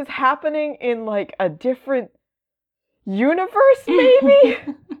think this is happening in, like, a different universe, maybe?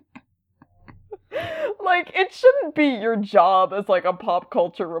 Like, it shouldn't be your job as, like, a pop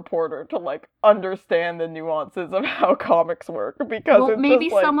culture reporter to, like, understand the nuances of how comics work, because Well, it's maybe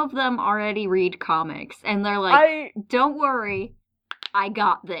just, like, some of them already read comics, and they're like, don't worry, I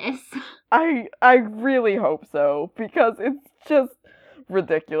got this. I really hope so, because it's just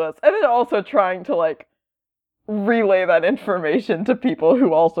ridiculous. And then also trying to, like, relay that information to people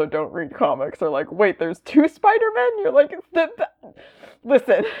who also don't read comics are like, wait, there's 2 Spider-Men? You're like,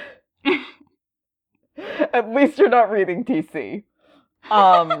 listen. At least you're not reading DC.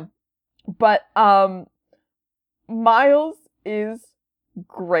 But Miles is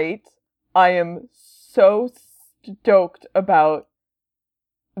great. I am so stoked about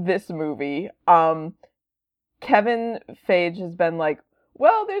this movie. Kevin Feige has been like,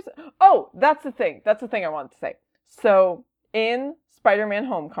 well, that's the thing. That's the thing I wanted to say. So, in Spider-Man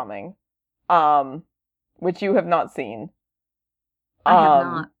Homecoming, which you have not seen. I have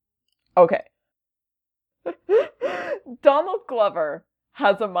not. Okay. Donald Glover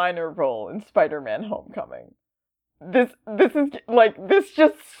has a minor role in Spider-Man Homecoming. This is, like, this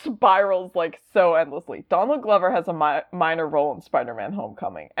just spirals, like, so endlessly. Donald Glover has a minor role in Spider-Man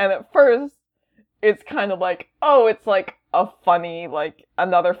Homecoming. And at first, it's kind of like, oh, it's like a funny, like,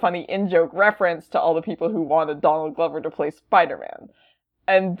 another funny in-joke reference to all the people who wanted Donald Glover to play Spider-Man.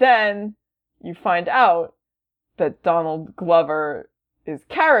 And then you find out that Donald Glover's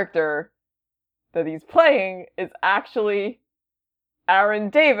character that he's playing is actually Aaron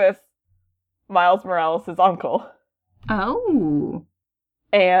Davis, Miles Morales' uncle. Oh.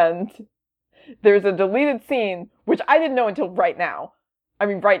 And there's a deleted scene, which I didn't know until right now. I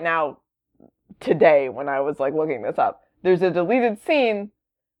mean, right now, today, when I was, like, looking this up. There's a deleted scene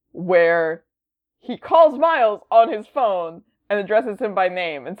where he calls Miles on his phone and addresses him by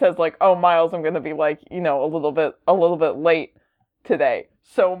name and says, like, oh, Miles, I'm gonna be, like, you know, a little bit late today.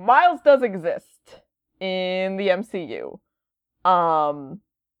 So Miles does exist in the MCU.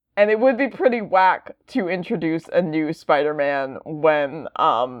 And it would be pretty whack to introduce a new Spider-Man when,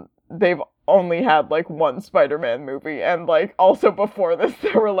 they've only had, like, one Spider-Man movie, and, like, also before this,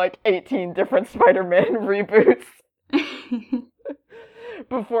 there were, like, 18 different Spider-Man reboots.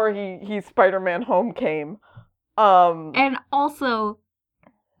 Before he Spider-Man Home came. And also,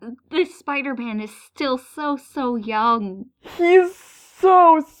 this Spider-Man is still so young. He's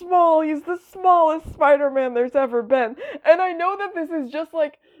so small. He's the smallest Spider-Man there's ever been. And I know that this is just,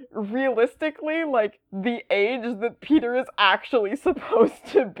 like, realistically, like, the age that Peter is actually supposed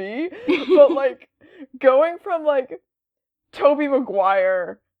to be. But, like, going from, like, Tobey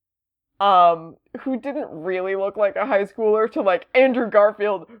Maguire, who didn't really look like a high schooler, to, like, Andrew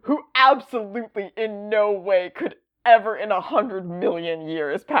Garfield, who absolutely in no way could ever in 100 million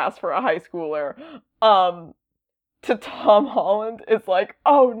years pass for a high schooler, to Tom Holland is like,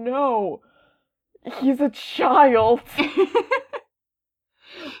 oh no, he's a child.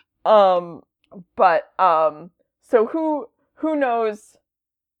 So who knows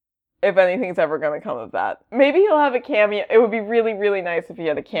if anything's ever gonna come of that. Maybe he'll have a cameo. It would be really, really nice if he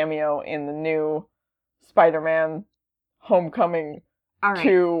had a cameo in the new Spider-Man Homecoming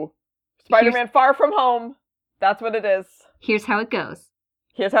 2. Spider-Man Far From Home. That's what it is. Here's how it goes.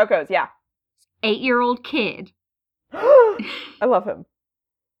 Yeah. 8-year-old kid. I love him.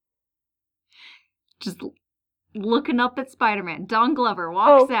 Just looking up at Spider-Man. Don Glover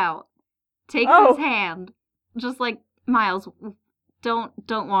walks out, takes his hand, just like, Miles, don't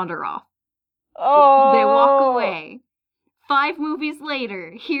wander off. Oh. They walk away. 5 movies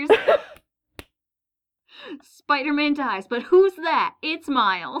later, here's Spider-Man dies, but who's that? It's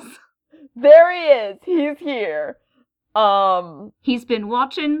Miles. There he is. He's here. He's been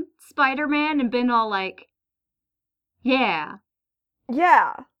watching Spider-Man and been all like, yeah.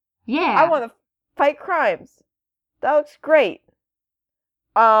 I want to fight crimes. That looks great.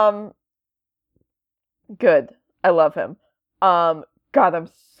 Good. I love him. God, I'm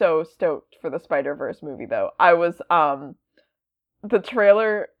so stoked for the Spider-Verse movie, though. I was, the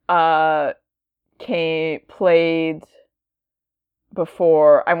trailer, played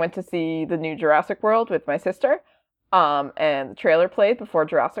before I went to see the new Jurassic World with my sister. And the trailer played before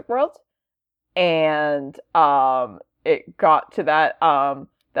Jurassic World. And, it got to that,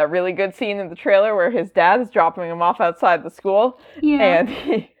 that really good scene in the trailer where his dad is dropping him off outside the school. Yeah. And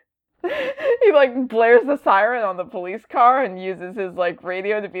he like blares the siren on the police car and uses his like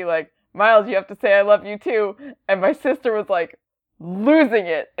radio to be like, Miles, you have to say I love you too. And my sister was like losing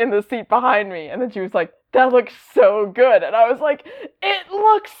it in the seat behind me. And then she was like, that looks so good. And I was like, it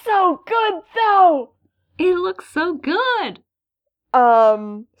looks so good though. It looks so good.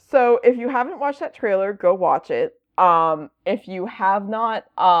 So if you haven't watched that trailer, go watch it. If you have not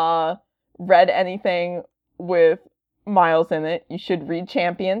read anything with Miles in it, you should read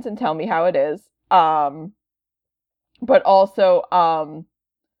Champions and tell me how it is. But also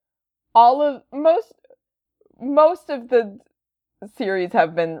most of the series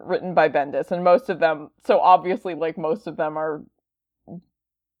have been written by Bendis, and most of them, so obviously like most of them are,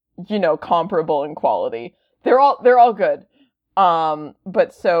 you know, comparable in quality. They're all good.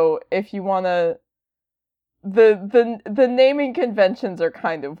 But so if you want to, the naming conventions are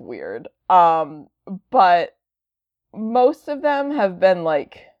kind of weird. But most of them have been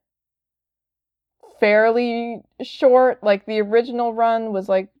like fairly short. Like the original run was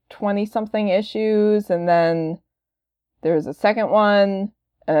like 20 something issues, and then there was a second one,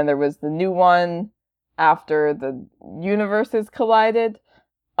 and then there was the new one after the universes collided.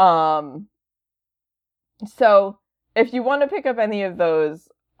 So if you want to pick up any of those,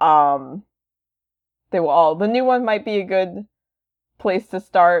 they will all. The new one might be a good place to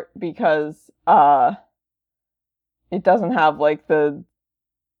start because it doesn't have like the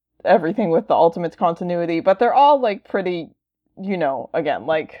everything with the Ultimates continuity, but they're all like pretty, you know, again,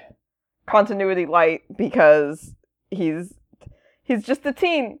 like continuity light because he's just a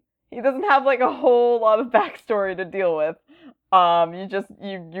teen. He doesn't have like a whole lot of backstory to deal with. You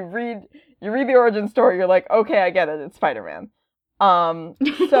read the origin story, you're like, okay, I get it, it's Spider-Man.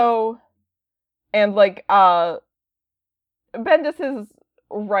 So, and like, Bendis's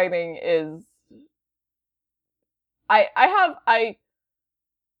writing is, I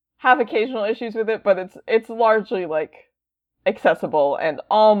have occasional issues with it, but it's largely like accessible and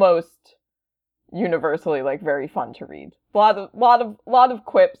almost universally like very fun to read. Lot of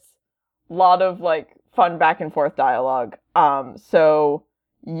quips, lot of like fun back and forth dialogue. So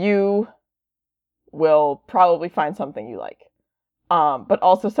you will probably find something you like. But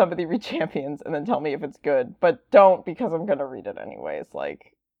also somebody read Champions and then tell me if it's good. But don't, because I'm gonna read it anyways,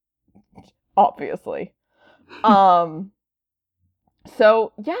 like obviously.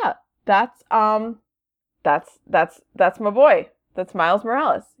 So yeah, that's my boy. That's Miles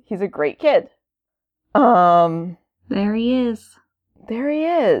Morales. He's a great kid. There he is. There he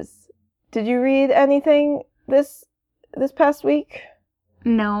is. Did you read anything this past week?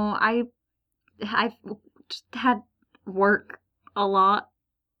 No, I've just had work a lot.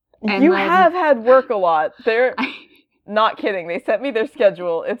 You have had work a lot. They're not kidding. They sent me their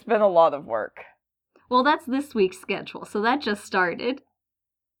schedule. It's been a lot of work. Well, that's this week's schedule, so that just started.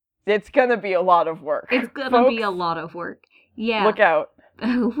 It's gonna be a lot of work. It's gonna be a lot of work. Yeah. Look out.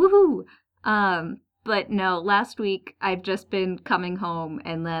 Woohoo! But no, last week I've just been coming home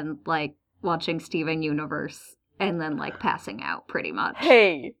and then, like, watching Steven Universe and then, like, passing out, pretty much.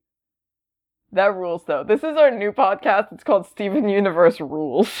 Hey! That rules, though. This is our new podcast. It's called Steven Universe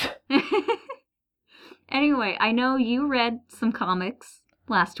Rules. Anyway, I know you read some comics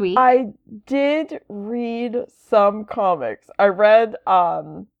last week. I did read some comics. I read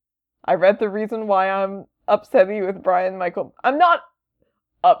The Reason Why I'm Upsetty with Brian Michael... I'm not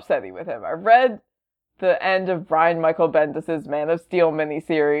upsetty with him. I read the end of Brian Michael Bendis' Man of Steel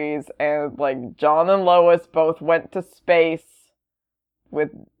miniseries, and like John and Lois both went to space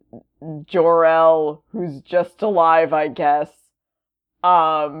with Jor-El, who's just alive, I guess.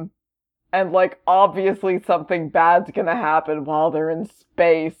 And like obviously something bad's gonna happen while they're in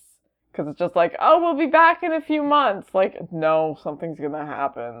space, because it's just like, oh, we'll be back in a few months. Like, no, something's gonna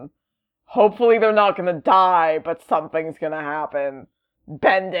happen. Hopefully they're not gonna die, but something's gonna happen.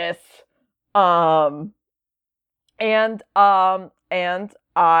 Bendis. And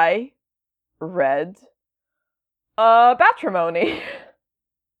I read Batrimony.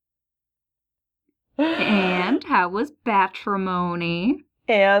 And how was Batrimony?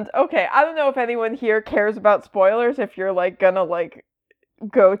 And okay, I don't know if anyone here cares about spoilers, if you're like gonna like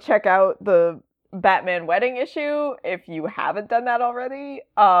go check out the Batman wedding issue if you haven't done that already.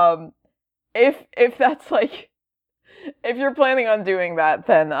 If that's like, if you're planning on doing that,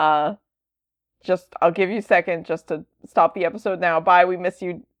 then just I'll give you a second just to stop the episode now. Bye, we miss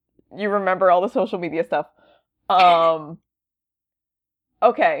you. You remember all the social media stuff.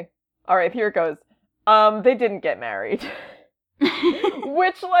 Okay. All right, here it goes. They didn't get married.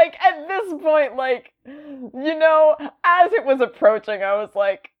 Which, like, at this point, like, you know, as it was approaching, I was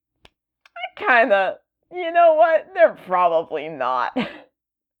like, I kinda, you know what? They're probably not.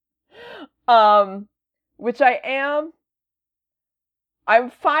 Which I'm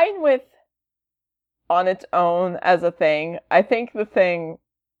fine with on its own as a thing. I think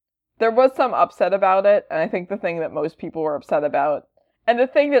there was some upset about it, and I think the thing that most people were upset about, and the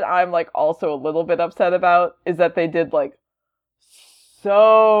thing that I'm, like, also a little bit upset about, is that they did, like,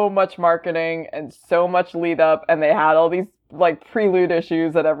 so much marketing and so much lead up, and they had all these, like, prelude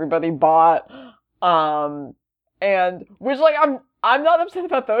issues that everybody bought, and, which, like, I'm not upset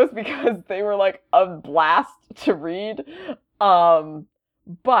about those because they were, like, a blast to read,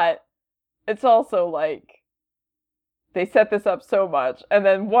 but it's also, like, they set this up so much, and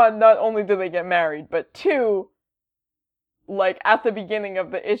then one, not only do they get married, but two, like, at the beginning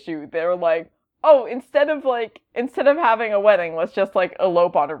of the issue, they're like, oh, instead of having a wedding, let's just, like,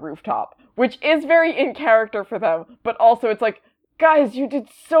 elope on a rooftop, which is very in character for them, but also it's like, guys, you did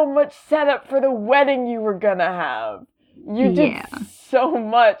so much setup for the wedding you were gonna have. You did so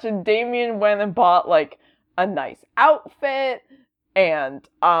much, and Damien went and bought, like, a nice outfit, and,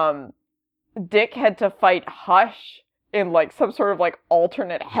 Dick had to fight Hush in, like, some sort of, like,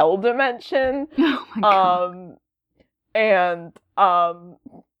 alternate hell dimension. Oh my god. And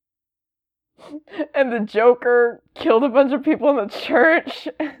the Joker killed a bunch of people in the church.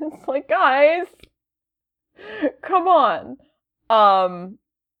 It's like, guys, come on.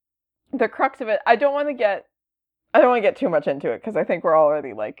 The crux of it, I don't want to get too much into it because I think we're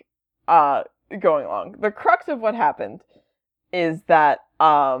already, like, going along. The crux of what happened is that,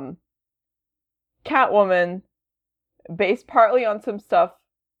 Catwoman, based partly on some stuff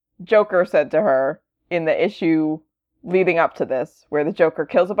Joker said to her in the issue leading up to this, where the Joker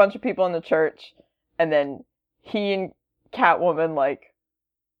kills a bunch of people in the church, and then he and Catwoman, like,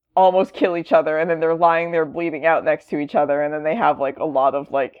 almost kill each other, and then they're lying there bleeding out next to each other, and then they have, like, a lot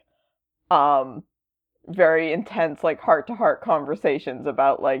of, like, very intense, like, heart-to-heart conversations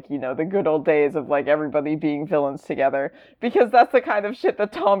about, like, you know, the good old days of, like, everybody being villains together. Because that's the kind of shit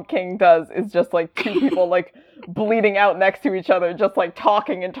that Tom King does, is just, like, two people, like, bleeding out next to each other, just, like,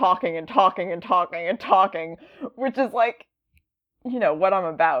 talking and talking and talking and talking and talking, which is, like, you know, what I'm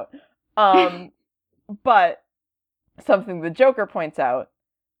about. But something the Joker points out,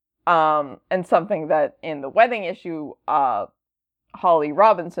 and something that in the wedding issue, Holly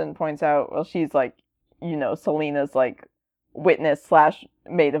Robinson points out, well, she's, like, you know, Selina's, like, witness /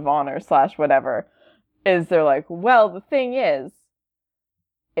 maid of honor / whatever, is they're like, well, the thing is,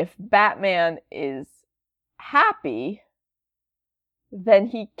 if Batman is happy, then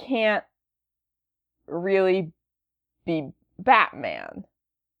he can't really be Batman.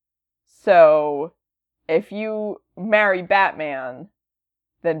 So, if you marry Batman,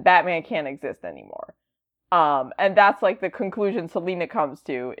 then Batman can't exist anymore. And that's, like, the conclusion Selina comes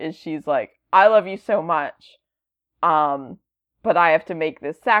to, is she's like, I love you so much, but I have to make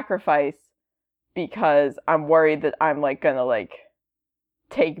this sacrifice because I'm worried that I'm, like, gonna, like,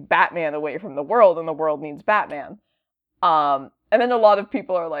 take Batman away from the world, and the world needs Batman. And then a lot of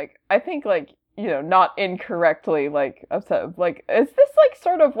people are, like, I think, like, you know, not incorrectly, like, upset, like, is this, like,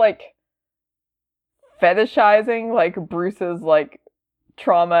 sort of, like, fetishizing, like, Bruce's, like,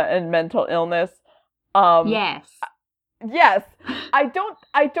 trauma and mental illness? Yes. Yes. I don't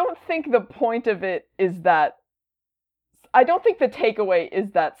think the point of it is that, I don't think the takeaway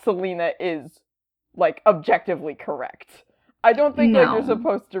is that Selina is, like, objectively correct. I don't think, like, you're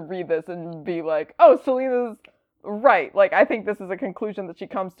supposed to read this and be like, oh, Selina's right. Like, I think this is a conclusion that she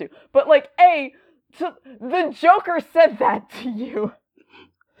comes to. But, like, the Joker said that to you.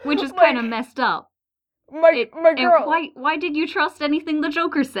 Which is like, kind of messed up. My girl. Why did you trust anything the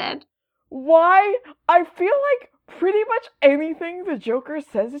Joker said? Why? I feel like pretty much anything the Joker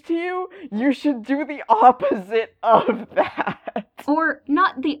says to you, you should do the opposite of that. Or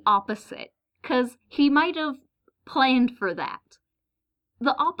not the opposite, because he might have planned for that.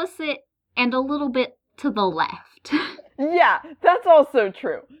 The opposite and a little bit to the left. Yeah, that's also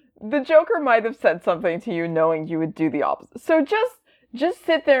true. The Joker might have said something to you knowing you would do the opposite. So just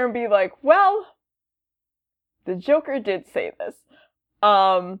sit there and be like, well, the Joker did say this.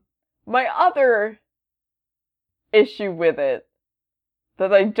 My other issue with it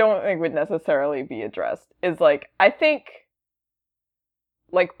that I don't think would necessarily be addressed is, like, I think,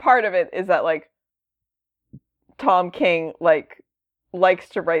 like, part of it is that, like, Tom King, like, likes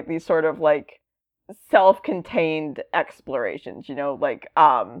to write these sort of, like, self-contained explorations, you know, like,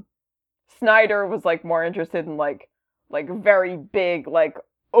 Snyder was, like, more interested in, like very big, like,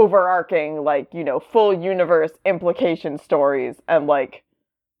 overarching, like, you know, full universe implication stories, and like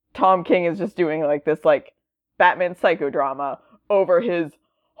Tom King is just doing like this like Batman psychodrama over his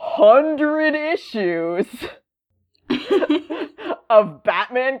 100 issues of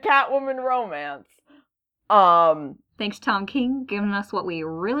Batman Catwoman romance. Thanks, Tom King, giving us what we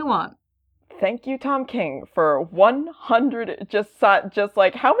really want. Thank you, Tom King, for 100. Just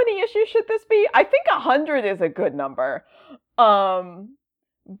like, how many issues should this be? I think 100 is a good number.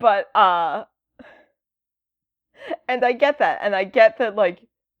 But and I get that, like,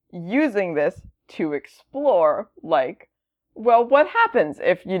 using this to explore, like, well, what happens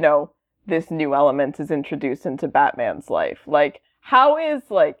if, you know, this new element is introduced into Batman's life? Like, how is,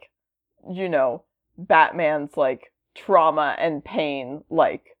 like, you know, Batman's, like, trauma and pain,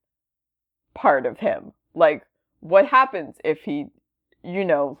 like, part of him? Like, what happens if he, you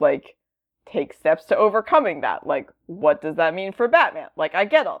know, like, takes steps to overcoming that? Like, what does that mean for Batman? Like, I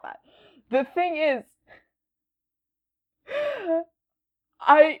get all that. The thing is,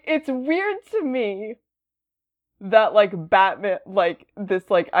 it's weird to me that, like, Batman, like, this,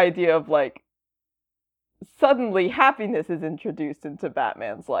 like, idea of, like, suddenly happiness is introduced into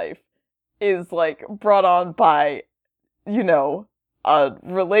Batman's life is, like, brought on by, you know, a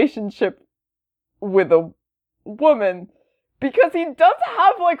relationship with a woman, because he does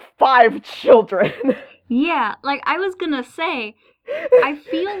have, like, 5 children. Yeah, like, I was gonna say, I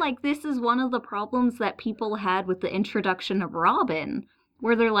feel like this is one of the problems that people had with the introduction of Robin,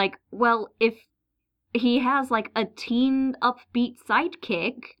 where they're like, well, if he has, like, a teen upbeat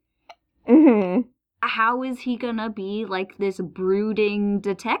sidekick, Mm-hmm. how is he gonna be, like, this brooding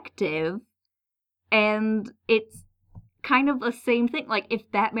detective? And it's kind of the same thing. Like,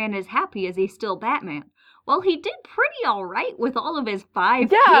 if Batman is happy, is he still Batman? Well, he did pretty alright with all of his 5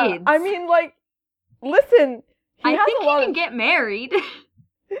 kids. Yeah, I mean, like, listen, I think he can get married.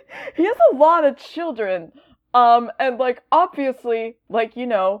 He has a lot of children. And, like, obviously, like, you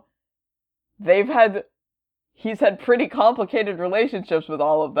know, he's had pretty complicated relationships with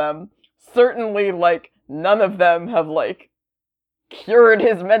all of them. Certainly, like, none of them have, like, cured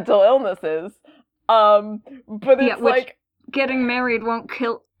his mental illnesses. But it's like, getting married won't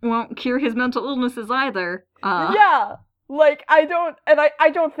cure his mental illnesses either. Yeah, like, I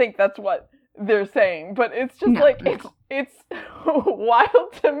don't think that's what they're saying, but it's just it's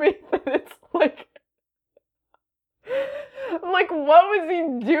wild to me that it's like what was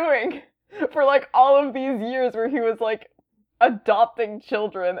he doing for, like, all of these years where he was, like, adopting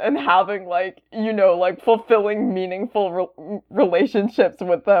children and having, like, you know, like, fulfilling meaningful relationships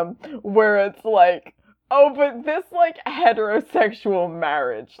with them, where it's like, oh, but this, like, heterosexual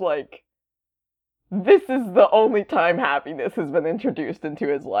marriage, like, this is the only time happiness has been introduced into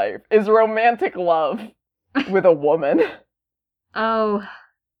his life, is romantic love with a woman. Oh,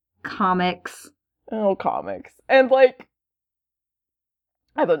 comics. Oh, comics. And, like,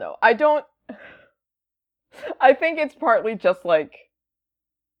 I don't know. I think it's partly just, like,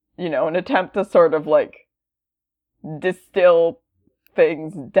 you know, an attempt to sort of, like, distill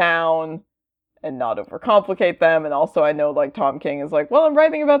things down and not overcomplicate them. And also, I know, like, Tom King is like, well, I'm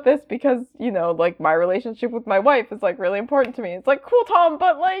writing about this because, you know, like, my relationship with my wife is, like, really important to me. It's like, cool, Tom,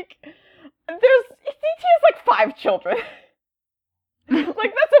 but, like, he has, like, 5 children. Like,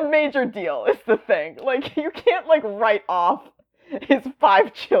 that's a major deal, is the thing. Like, you can't, like, write off his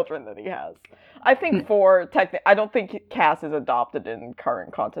 5 children that he has. I think I don't think Cass is adopted in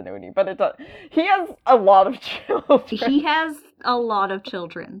current continuity, but it does. He has a lot of children. He has a lot of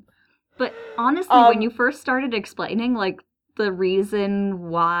children. But honestly, when you first started explaining, like, the reason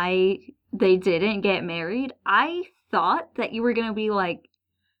why they didn't get married, I thought that you were gonna be like,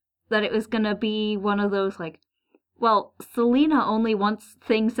 that it was gonna be one of those, like, well, Selina only wants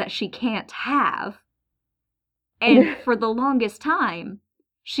things that she can't have. And for the longest time,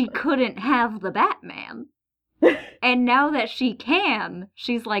 she couldn't have the Batman. And now that she can,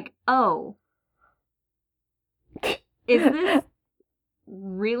 she's like, oh, is this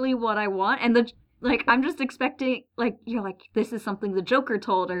really what I want? And I'm just expecting, like, you're like, this is something the Joker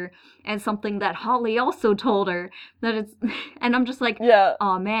told her, and something that Holly also told her, that it's, and I'm just like, yeah.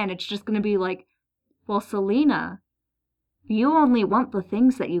 Oh man, it's just gonna be like, well, Selina, you only want the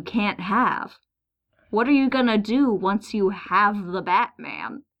things that you can't have. What are you gonna do once you have the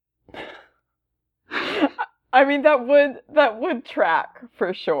Batman? I mean, that would track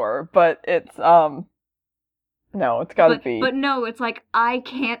for sure, but it's no, it's gotta be. But no, it's like, I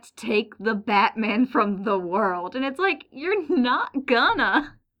can't take the Batman from the world, and it's like, you're not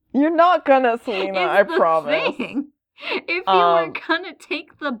gonna. You're not gonna, Selina. I promise. Thing. If you were gonna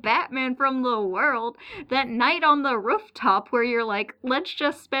take the Batman from the world, that night on the rooftop where you're like, let's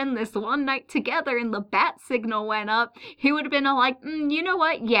just spend this one night together and the bat signal went up, he would have been like, you know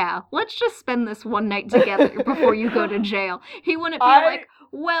what? Yeah, let's just spend this one night together before you go to jail. He wouldn't be like,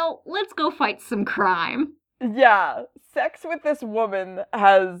 well, let's go fight some crime. Yeah, sex with this woman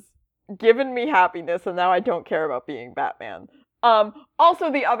has given me happiness, and now I don't care about being Batman.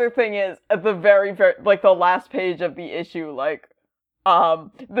 Also the other thing is, at the very, like, the last page of the issue, like,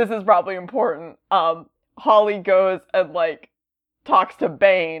 this is probably important, Holly goes and, like, talks to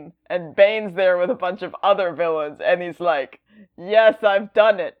Bane, and Bane's there with a bunch of other villains, and he's like, yes, I've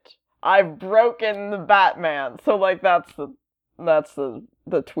done it. I've broken the Batman. So, like, that's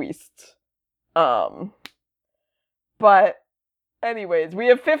the twist. But, anyways, we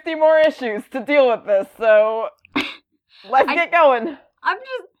have 50 more issues to deal with this, so let's get going. I'm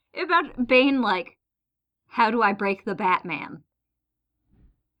just about Bane, like, how do I break the Batman?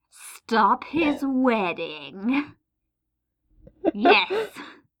 Stop his wedding. Yes.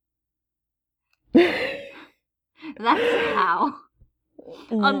 That's how.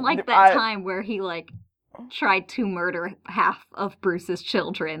 Unlike that time where he, like, tried to murder half of Bruce's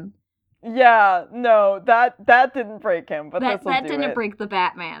children. Yeah, no, that didn't break him, but that didn't break the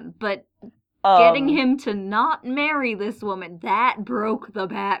Batman, but getting him to not marry this woman, that broke the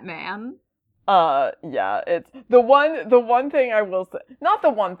Batman. Yeah, it's the one thing I will say, not the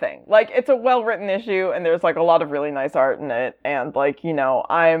one thing, like, it's a well-written issue, and there's, like, a lot of really nice art in it, and, like, you know,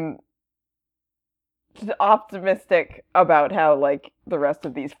 I'm optimistic about how, like, the rest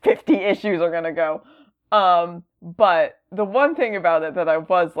of these 50 issues are gonna go. But the one thing about it that I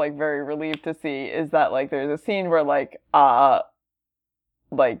was, like, very relieved to see is that, like, there's a scene where, like,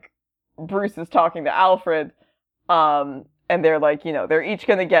 Bruce is talking to Alfred, and they're, like, you know, they're each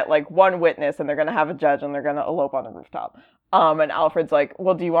gonna get, like, one witness, and they're gonna have a judge, and they're gonna elope on a rooftop. And Alfred's like,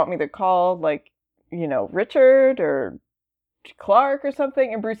 well, do you want me to call, like, you know, Richard or Clark or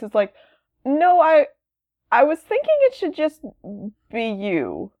something? And Bruce is like, no, I was thinking it should just be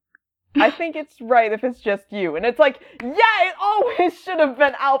you. I think it's right if it's just you. And it's like, yeah, it always should have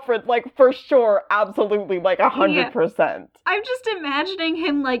been Alfred, like, for sure, absolutely, like, 100%. Yeah. I'm just imagining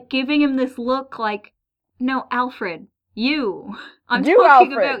him, like, giving him this look like, no, Alfred, you. I'm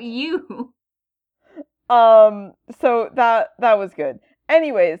talking about you. So that was good.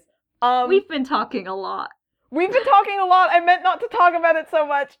 Anyways, we've been talking a lot. I meant not to talk about it so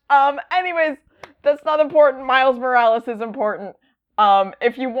much. Anyways, that's not important. Miles Morales is important.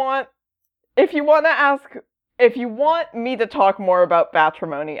 If you want me to talk more about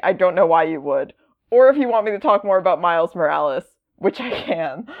Batrimony, I don't know why you would. Or if you want me to talk more about Miles Morales, which I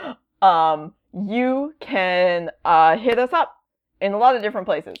can, you can hit us up in a lot of different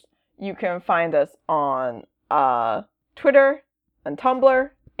places. You can find us on Twitter and Tumblr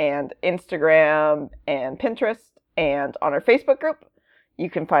and Instagram and Pinterest and on our Facebook group. You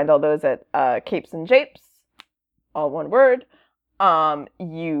can find all those at Capes and Japes, all one word.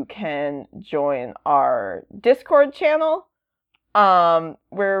 You can join our Discord channel,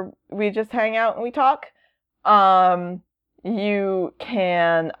 where we just hang out and we talk. You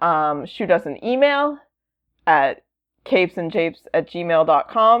can shoot us an email at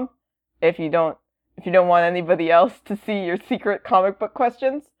capesandjapes@gmail.com if you don't want anybody else to see your secret comic book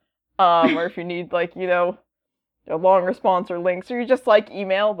questions, or if you need, like, you know, a long response or links, or you just like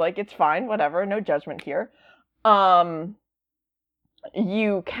email, like, it's fine, whatever, no judgment here.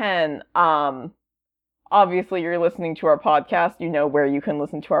 You can, obviously you're listening to our podcast, you know where you can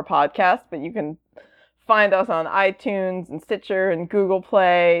listen to our podcast, but you can find us on iTunes and Stitcher and Google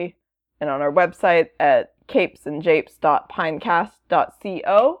Play, and on our website at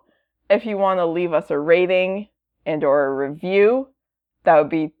capesandjapes.pinecast.co. If you want to leave us a rating and or a review, that would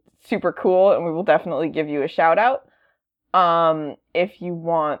be super cool, and we will definitely give you a shout out. If you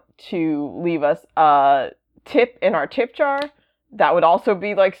want to leave us a tip in our tip jar, that would also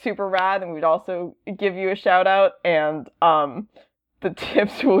be, like, super rad, and we'd also give you a shout out, and the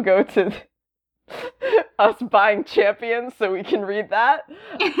tips will go to us buying Champions so we can read that.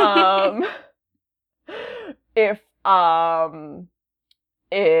 If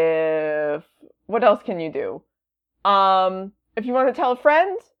what else can you do? If you want to tell a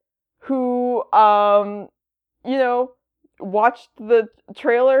friend who you know, watched the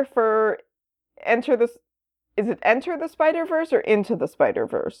trailer for is it Enter the Spider-Verse or Into the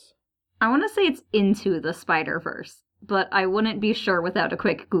Spider-Verse? I want to say it's Into the Spider-Verse, but I wouldn't be sure without a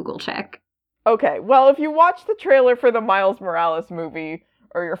quick Google check. Okay, well, if you watch the trailer for the Miles Morales movie,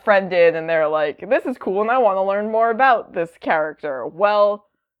 or your friend did, and they're like, this is cool and I want to learn more about this character, well,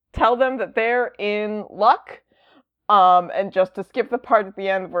 tell them that they're in luck. And just to skip the part at the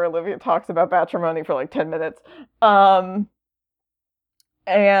end where Olivia talks about matrimony for like 10 minutes. And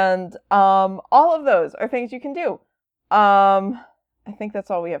all of those are things you can do. I think that's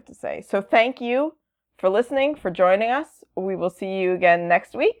all we have to say. So thank you for listening, for joining us. We will see you again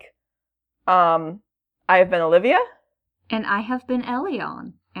next week. I have been Olivia. And I have been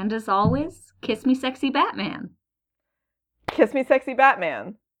Elion. And as always, kiss me sexy Batman. Kiss me sexy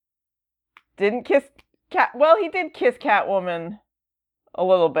Batman. Didn't kiss well, he did kiss Catwoman a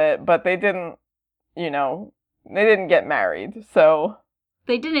little bit, but they didn't, they didn't get married, so...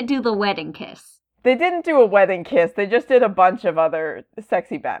 They didn't do the wedding kiss. They didn't do a wedding kiss, they just did a bunch of other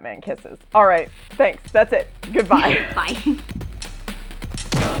sexy Batman kisses. Alright, thanks, that's it. Goodbye. Bye.